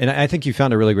it's great. And I think you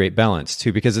found a really great balance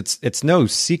too, because it's no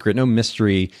secret, no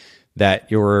mystery that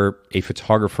you're a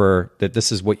photographer, that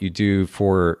this is what you do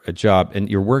for a job, and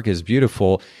your work is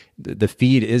beautiful. The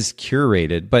feed is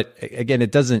curated, but again,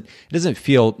 it doesn't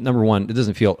feel, number one, it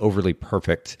doesn't feel overly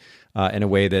perfect in a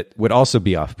way that would also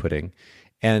be off-putting.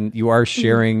 And you are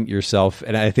sharing yourself.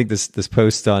 And I think this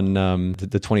post on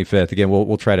the 25th, again,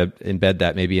 we'll try to embed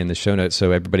that maybe in the show notes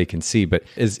so everybody can see, but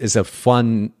is a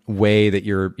fun way that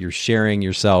you're sharing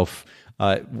yourself,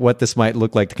 what this might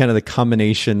look like, kind of the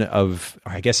combination of,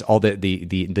 I guess, all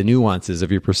the nuances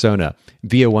of your persona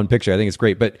via one picture. I think it's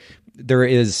great. But there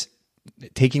is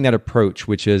taking that approach,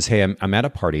 which is, hey, I'm at a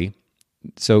party,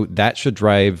 so that should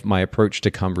drive my approach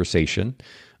to conversation.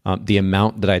 The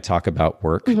amount that I talk about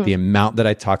work, the amount that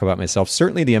I talk about myself,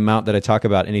 certainly the amount that I talk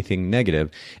about anything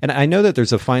negative. And I know that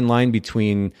there's a fine line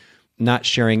between not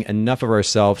sharing enough of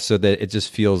ourselves so that it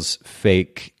just feels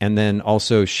fake, and then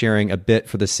also sharing a bit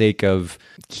for the sake of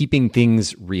keeping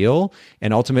things real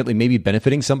and ultimately maybe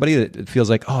benefiting somebody that feels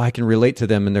like, oh, I can relate to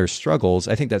them and their struggles.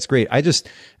 I think that's great.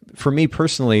 For me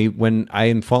personally, when I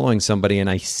am following somebody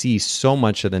and I see so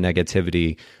much of the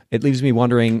negativity, it leaves me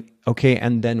wondering, okay,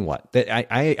 and then what?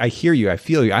 I hear you, I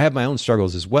feel you, I have my own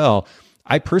struggles as well.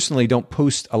 I personally don't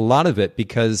post a lot of it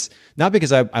not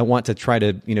because I want to try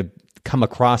to, come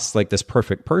across like this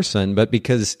perfect person, but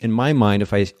because in my mind,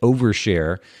 if I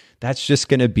overshare, that's just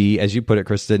going to be, as you put it,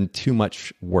 Kristen, too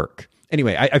much work.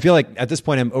 Anyway, I feel like at this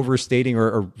point I'm overstating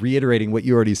or reiterating what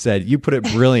you already said. You put it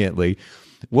brilliantly.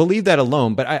 We'll leave that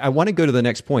alone, but I want to go to the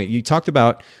next point. You talked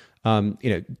about,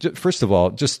 first of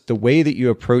all, just the way that you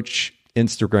approach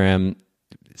Instagram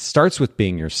starts with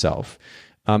being yourself.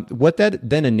 What that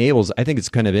then enables, I think it's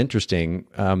kind of interesting,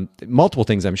 multiple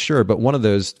things I'm sure, but one of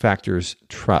those factors,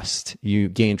 trust. You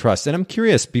gain trust. And I'm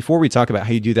curious, before we talk about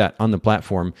how you do that on the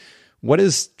platform, what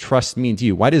does trust mean to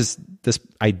you? Why does this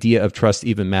idea of trust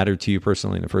even matter to you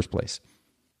personally in the first place?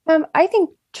 I think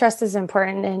trust is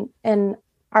important in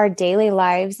our daily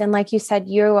lives. And like you said,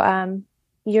 you're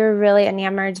really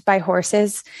enamored by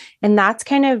horses. And that's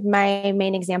kind of my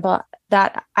main example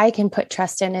that I can put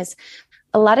trust in is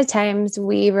a lot of times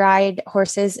we ride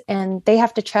horses and they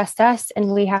have to trust us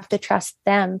and we have to trust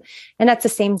them. And that's the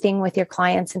same thing with your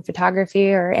clients in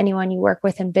photography or anyone you work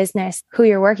with in business, who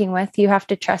you're working with. You have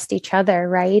to trust each other,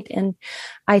 right? And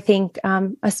I think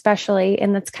especially,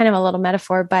 and that's kind of a little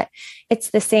metaphor, but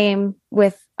it's the same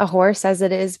with a horse as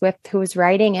it is with who's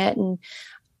riding it. And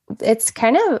it's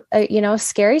kind of,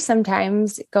 scary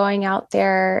sometimes going out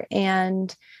there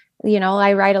and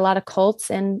I ride a lot of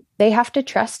colts and they have to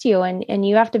trust you and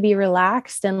you have to be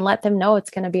relaxed and let them know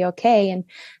it's going to be okay. And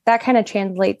that kind of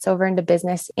translates over into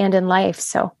business and in life.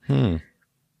 So,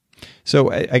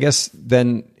 So I guess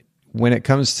then when it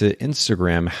comes to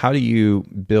Instagram, how do you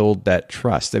build that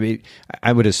trust? I mean,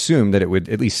 I would assume that it would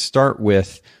at least start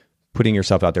with putting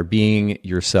yourself out there, being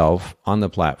yourself on the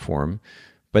platform.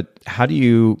 But how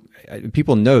do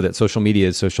people know that social media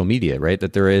is social media, right?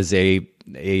 That there is a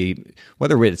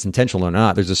whether it's intentional or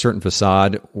not, there's a certain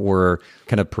facade or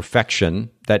kind of perfection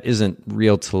that isn't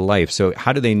real to life. So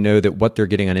how do they know that what they're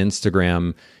getting on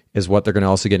Instagram is what they're going to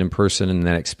also get in person in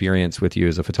that experience with you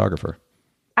as a photographer?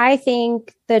 I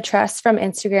think the trust from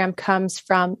Instagram comes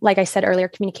from, like I said earlier,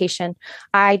 communication.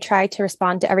 I try to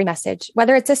respond to every message,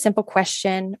 whether it's a simple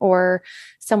question or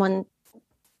someone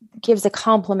gives a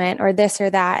compliment or this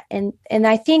or that. And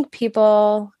I think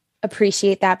people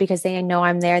appreciate that because they know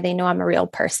I'm there. They know I'm a real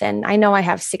person. I know I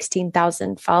have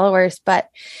 16,000 followers, but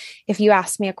if you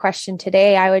asked me a question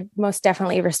today, I would most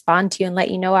definitely respond to you and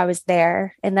let you know I was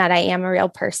there and that I am a real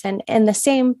person. And the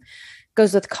same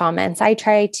goes with comments. I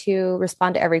try to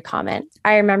respond to every comment.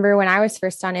 I remember when I was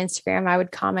first on Instagram, I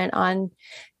would comment on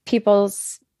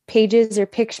people's pages or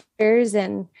pictures,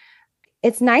 and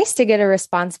it's nice to get a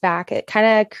response back. It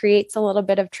kind of creates a little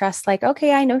bit of trust, like,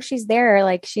 okay, I know she's there.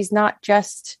 Like, she's not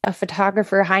just a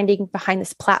photographer hiding behind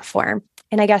this platform.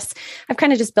 And I guess I've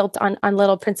kind of just built on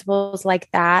little principles like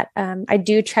that. I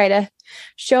do try to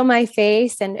show my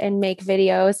face and make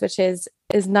videos, which is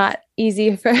not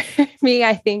easy for me.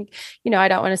 I think, I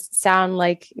don't want to sound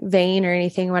like vain or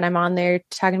anything when I'm on there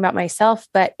talking about myself,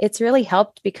 but it's really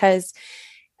helped because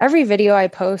every video I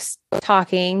post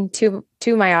talking to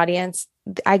my audience,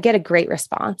 I get a great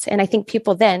response. And I think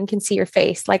people then can see your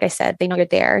face. Like I said, they know you're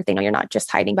there. They know you're not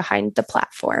just hiding behind the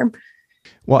platform.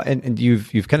 Well, and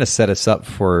you've kind of set us up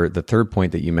for the third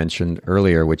point that you mentioned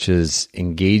earlier, which is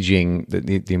engaging,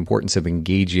 the importance of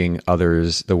engaging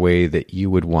others the way that you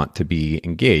would want to be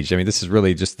engaged. I mean, this is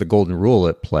really just the golden rule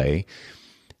at play.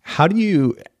 How do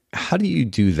you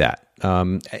do that?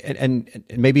 And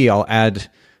maybe I'll add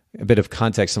a bit of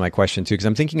context to my question too, because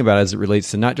I'm thinking about it as it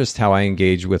relates to not just how I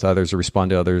engage with others or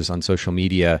respond to others on social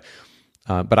media,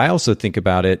 but I also think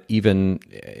about it even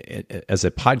as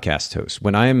a podcast host.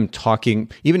 When I'm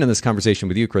talking, even in this conversation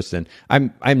with you, Kristen,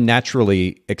 I'm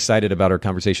naturally excited about our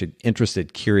conversation,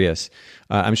 interested, curious.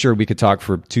 I'm sure we could talk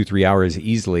for 2-3 hours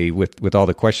easily with all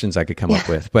the questions I could come up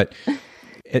with. But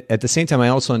at the same time, I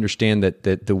also understand that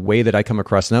the way that I come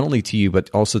across, not only to you, but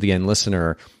also the end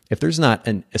listener, if there's not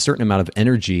a certain amount of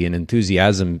energy and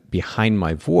enthusiasm behind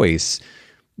my voice,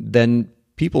 then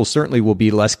people certainly will be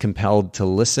less compelled to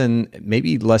listen,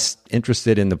 maybe less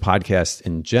interested in the podcast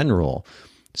in general.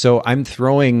 So I'm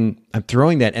throwing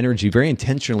that energy very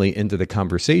intentionally into the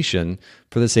conversation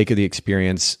for the sake of the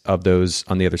experience of those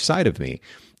on the other side of me.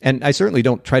 And I certainly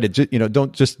don't try to,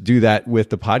 don't just do that with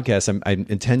the podcast. I'm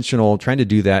intentional, trying to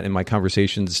do that in my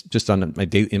conversations, just on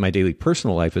in my daily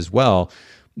personal life as well.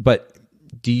 But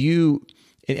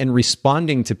in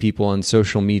responding to people on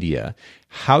social media,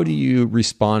 how do you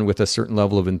respond with a certain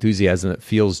level of enthusiasm that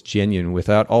feels genuine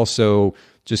without also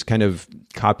just kind of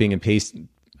copying and pasting?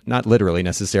 Not literally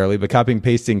necessarily, but copying and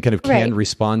pasting kind of canned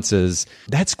responses.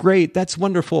 That's great. That's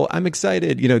wonderful. I'm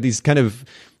excited. These kind of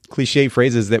cliche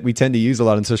phrases that we tend to use a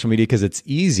lot on social media because it's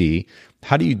easy.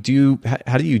 How do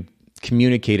you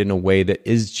communicate in a way that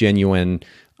is genuine,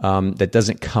 that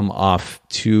doesn't come off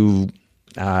too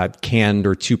canned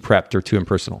or too prepped or too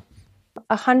impersonal?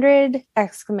 100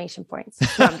 exclamation points.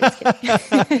 No, I'm just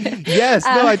kidding. Yes,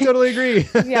 no, I totally agree.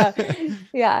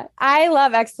 Yeah. I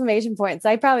love exclamation points.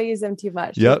 I probably use them too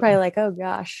much. You're probably like, oh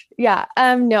gosh. Yeah.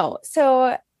 No.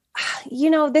 So,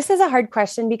 this is a hard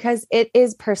question because it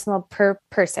is personal per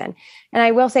person. And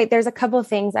I will say there's a couple of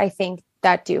things I think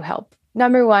that do help.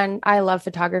 Number one, I love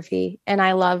photography and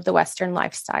I love the Western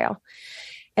lifestyle.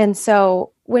 And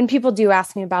so when people do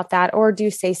ask me about that or do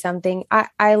say something,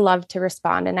 I love to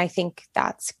respond. And I think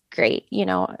that's great.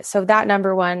 So that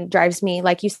number one drives me.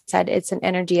 Like you said, it's an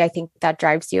energy. I think that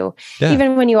drives you. Yeah.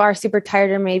 Even when you are super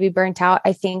tired or maybe burnt out,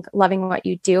 I think loving what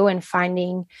you do and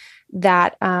finding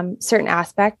that certain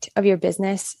aspect of your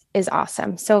business is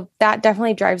awesome. So that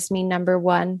definitely drives me number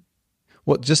one.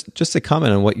 Well, just to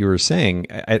comment on what you were saying,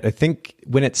 I think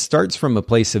when it starts from a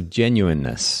place of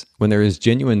genuineness, when there is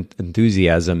genuine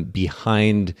enthusiasm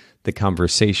behind the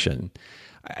conversation,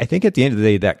 I think at the end of the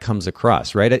day, that comes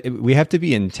across, right? We have to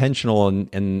be intentional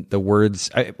in the words.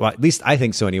 Well, at least I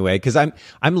think so anyway, because I'm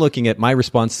looking at my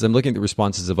responses. I'm looking at the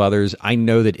responses of others. I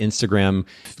know that Instagram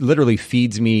literally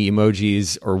feeds me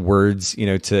emojis or words,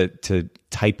 to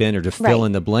type in or to fill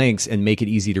in the blanks and make it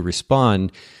easy to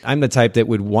respond. I'm the type that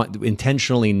would want to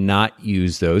intentionally not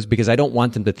use those because I don't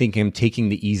want them to think I'm taking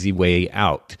the easy way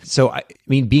out. So, I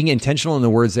mean, being intentional in the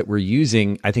words that we're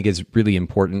using, I think is really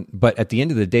important. But at the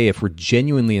end of the day, if we're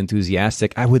genuinely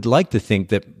enthusiastic, I would like to think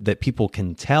that people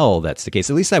can tell that's the case.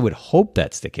 At least I would hope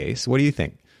that's the case. What do you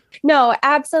think? No,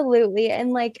 absolutely.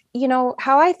 And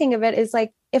how I think of it is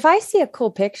if I see a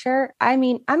cool picture, I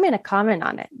mean, I'm going to comment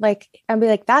on it. I'll be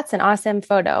like, that's an awesome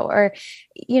photo. Or,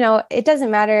 it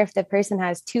doesn't matter if the person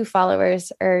has 2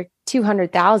 followers or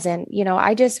 200,000,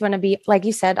 I just want to be, like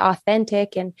you said,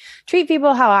 authentic and treat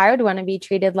people how I would want to be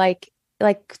treated. Like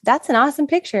that's an awesome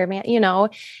picture, man,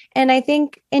 and I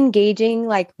think engaging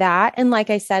like that. And like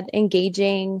I said,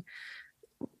 engaging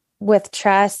with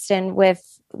trust and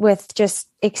with just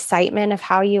excitement of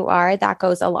how you are, that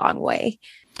goes a long way.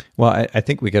 Well, I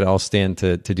think we could all stand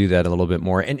to do that a little bit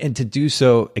more and to do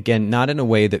so, again, not in a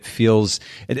way that feels,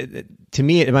 to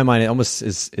me, in my mind, it almost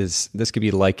is this could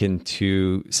be likened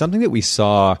to something that we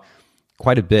saw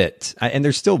quite a bit. And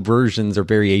there's still versions or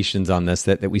variations on this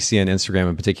that we see on Instagram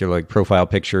in particular, like profile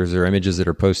pictures or images that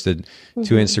are posted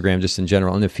to Instagram just in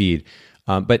general in the feed.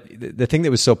 But the thing that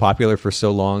was so popular for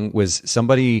so long was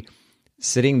somebody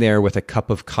sitting there with a cup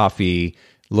of coffee,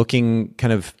 looking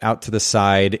kind of out to the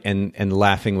side and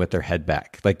laughing with their head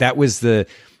back. Like that was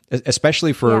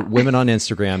especially for women on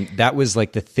Instagram, that was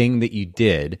like the thing that you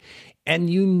did. And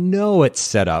it's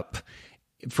set up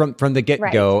from the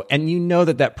get-go. Right. And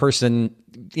that person,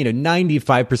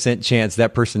 95% chance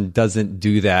that person doesn't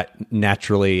do that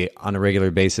naturally on a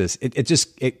regular basis.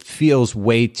 It feels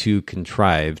way too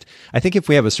contrived. I think if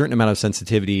we have a certain amount of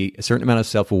sensitivity, a certain amount of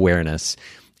self-awareness,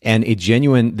 and a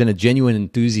genuine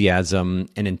enthusiasm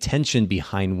and intention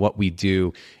behind what we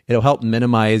do, it'll help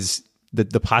minimize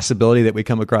the possibility that we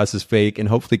come across as fake and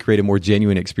hopefully create a more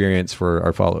genuine experience for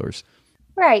our followers.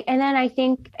 Right. And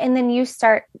then you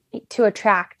start to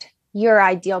attract your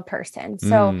ideal person.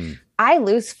 So I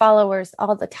lose followers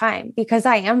all the time because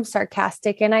I am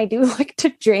sarcastic and I do like to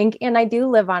drink and I do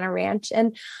live on a ranch,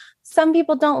 and some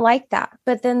people don't like that,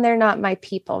 but then they're not my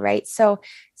people. Right. So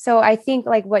I think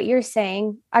like what you're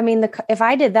saying, I mean, if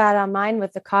I did that on mine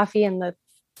with the coffee and the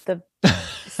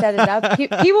set it up,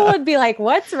 people would be like,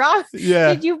 what's wrong?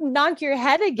 Yeah. Did you knock your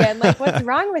head again? Like, what's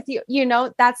wrong with you?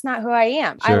 That's not who I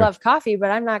am. Sure. I love coffee, but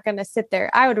I'm not going to sit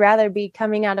there. I would rather be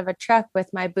coming out of a truck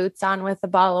with my boots on with a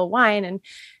bottle of wine and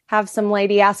have some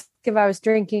lady ask if I was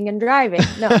drinking and driving.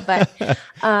 No, but,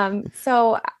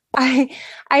 so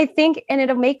I think, and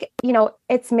it'll make,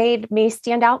 it's made me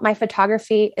stand out. My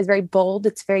photography is very bold.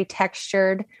 It's very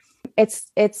textured.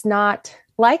 It's not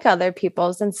like other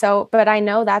people's. And so, but I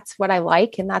know that's what I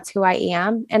like and that's who I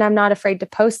am. And I'm not afraid to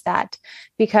post that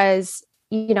because,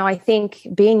 I think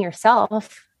being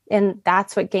yourself, and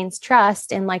that's what gains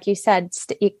trust. And like you said,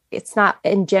 it's not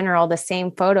in general the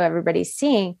same photo everybody's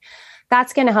seeing.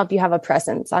 That's going to help you have a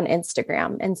presence on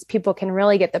Instagram, and people can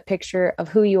really get the picture of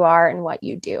who you are and what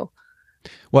you do.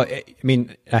 Well, I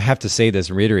mean, I have to say this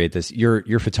and reiterate this.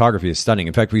 Your photography is stunning.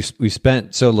 In fact, we've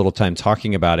spent so little time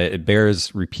talking about it. It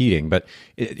bears repeating, but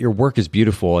your work is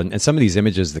beautiful. And some of these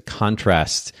images, the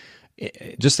contrast,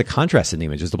 just the contrast in the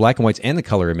images, the black and whites and the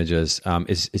color images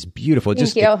is beautiful.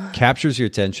 It captures your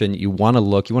attention. You want to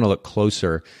look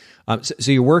closer.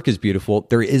 So your work is beautiful.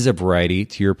 There is a variety,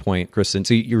 to your point, Kristen.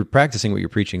 So you're practicing what you're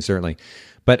preaching, certainly.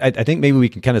 But I think maybe we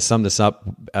can kind of sum this up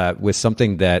with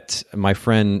something that my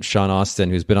friend Sean Austin,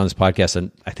 who's been on this podcast,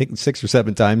 and I think 6 or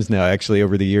 7 times now, actually,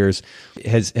 over the years,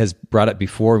 has brought up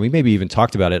before. We maybe even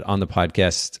talked about it on the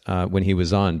podcast when he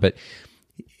was on. But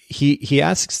he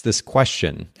asks this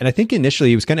question, and I think initially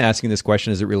he was kind of asking this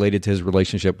question as it related to his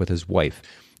relationship with his wife.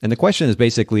 And the question is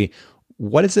basically,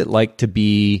 what is it like to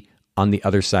be on the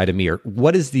other side of me? Or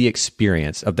what is the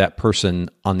experience of that person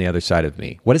on the other side of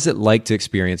me? What is it like to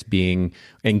experience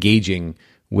engaging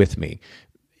with me?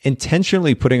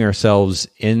 Intentionally putting ourselves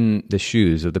in the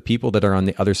shoes of the people that are on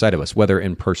the other side of us, whether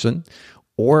in person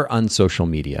or on social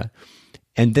media,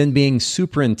 and then being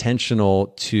super intentional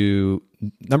to,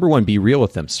 number one, be real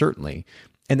with them, certainly,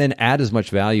 and then add as much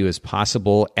value as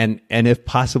possible, and if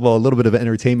possible, a little bit of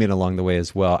entertainment along the way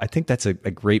as well. I think that's a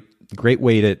great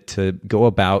way to go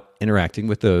about interacting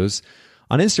with those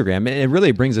on Instagram. And it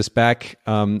really brings us back.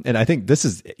 And I think this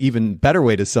is even better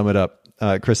way to sum it up,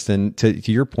 Kristen,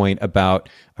 to your point about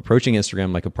approaching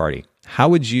Instagram like a party. How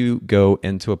would you go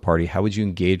into a party? How would you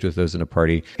engage with those in a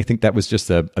party? I think that was just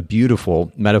a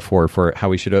beautiful metaphor for how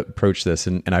we should approach this.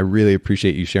 And I really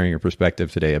appreciate you sharing your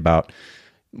perspective today about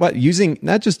not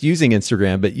just using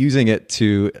Instagram, but using it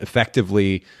to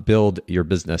effectively build your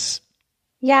business.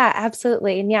 Yeah,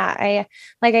 absolutely. And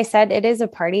like I said, it is a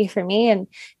party for me, and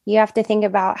you have to think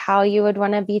about how you would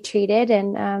want to be treated,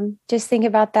 and just think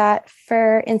about that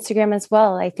for Instagram as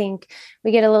well. I think we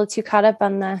get a little too caught up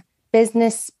on the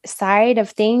business side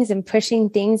of things and pushing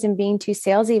things and being too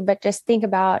salesy, but just think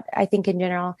about, I think in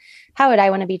general, how would I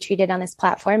want to be treated on this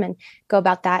platform, and go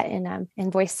about that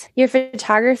and voice your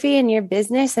photography and your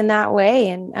business in that way,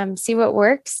 and see what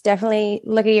works. Definitely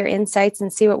look at your insights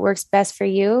and see what works best for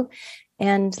you.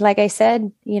 And like I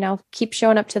said, keep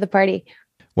showing up to the party.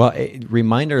 Well,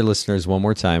 remind our listeners one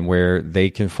more time where they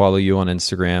can follow you on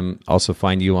Instagram, also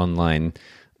find you online,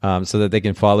 so that they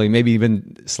can follow you, maybe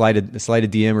even slide a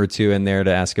DM or two in there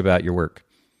to ask about your work.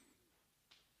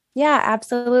 Yeah,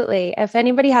 absolutely. If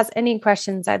anybody has any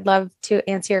questions, I'd love to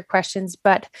answer your questions.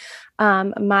 But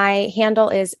my handle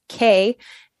is KSCHURR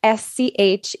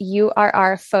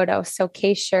photo. So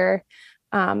K Schurr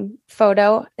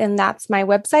photo. And that's my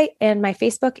website and my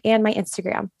Facebook and my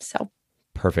Instagram. So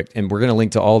perfect. And we're going to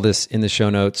link to all this in the show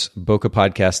notes,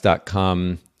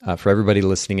 bokehpodcast.com. For everybody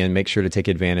listening in, make sure to take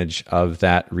advantage of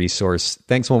that resource.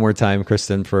 Thanks one more time,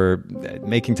 Kristen, for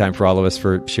making time for all of us,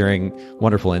 for sharing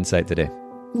wonderful insight today.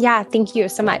 Yeah, thank you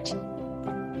so much.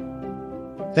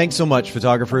 Thanks so much,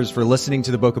 photographers, for listening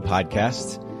to the Bokeh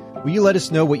Podcast. Will you let us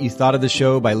know what you thought of the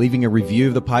show by leaving a review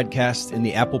of the podcast in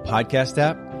the Apple Podcast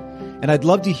app? And I'd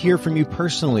love to hear from you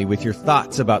personally with your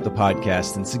thoughts about the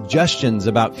podcast and suggestions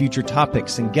about future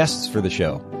topics and guests for the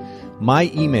show. My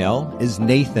email is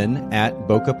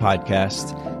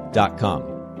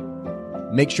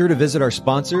nathan@bokehpodcast.com. Make sure to visit our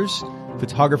sponsors,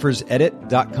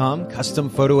 photographersedit.com, custom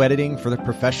photo editing for the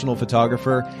professional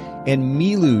photographer, and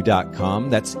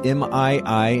miilu.com, that's miilu.com,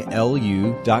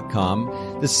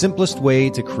 the simplest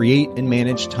way to create and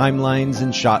manage timelines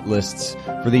and shot lists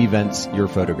for the events you're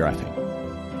photographing.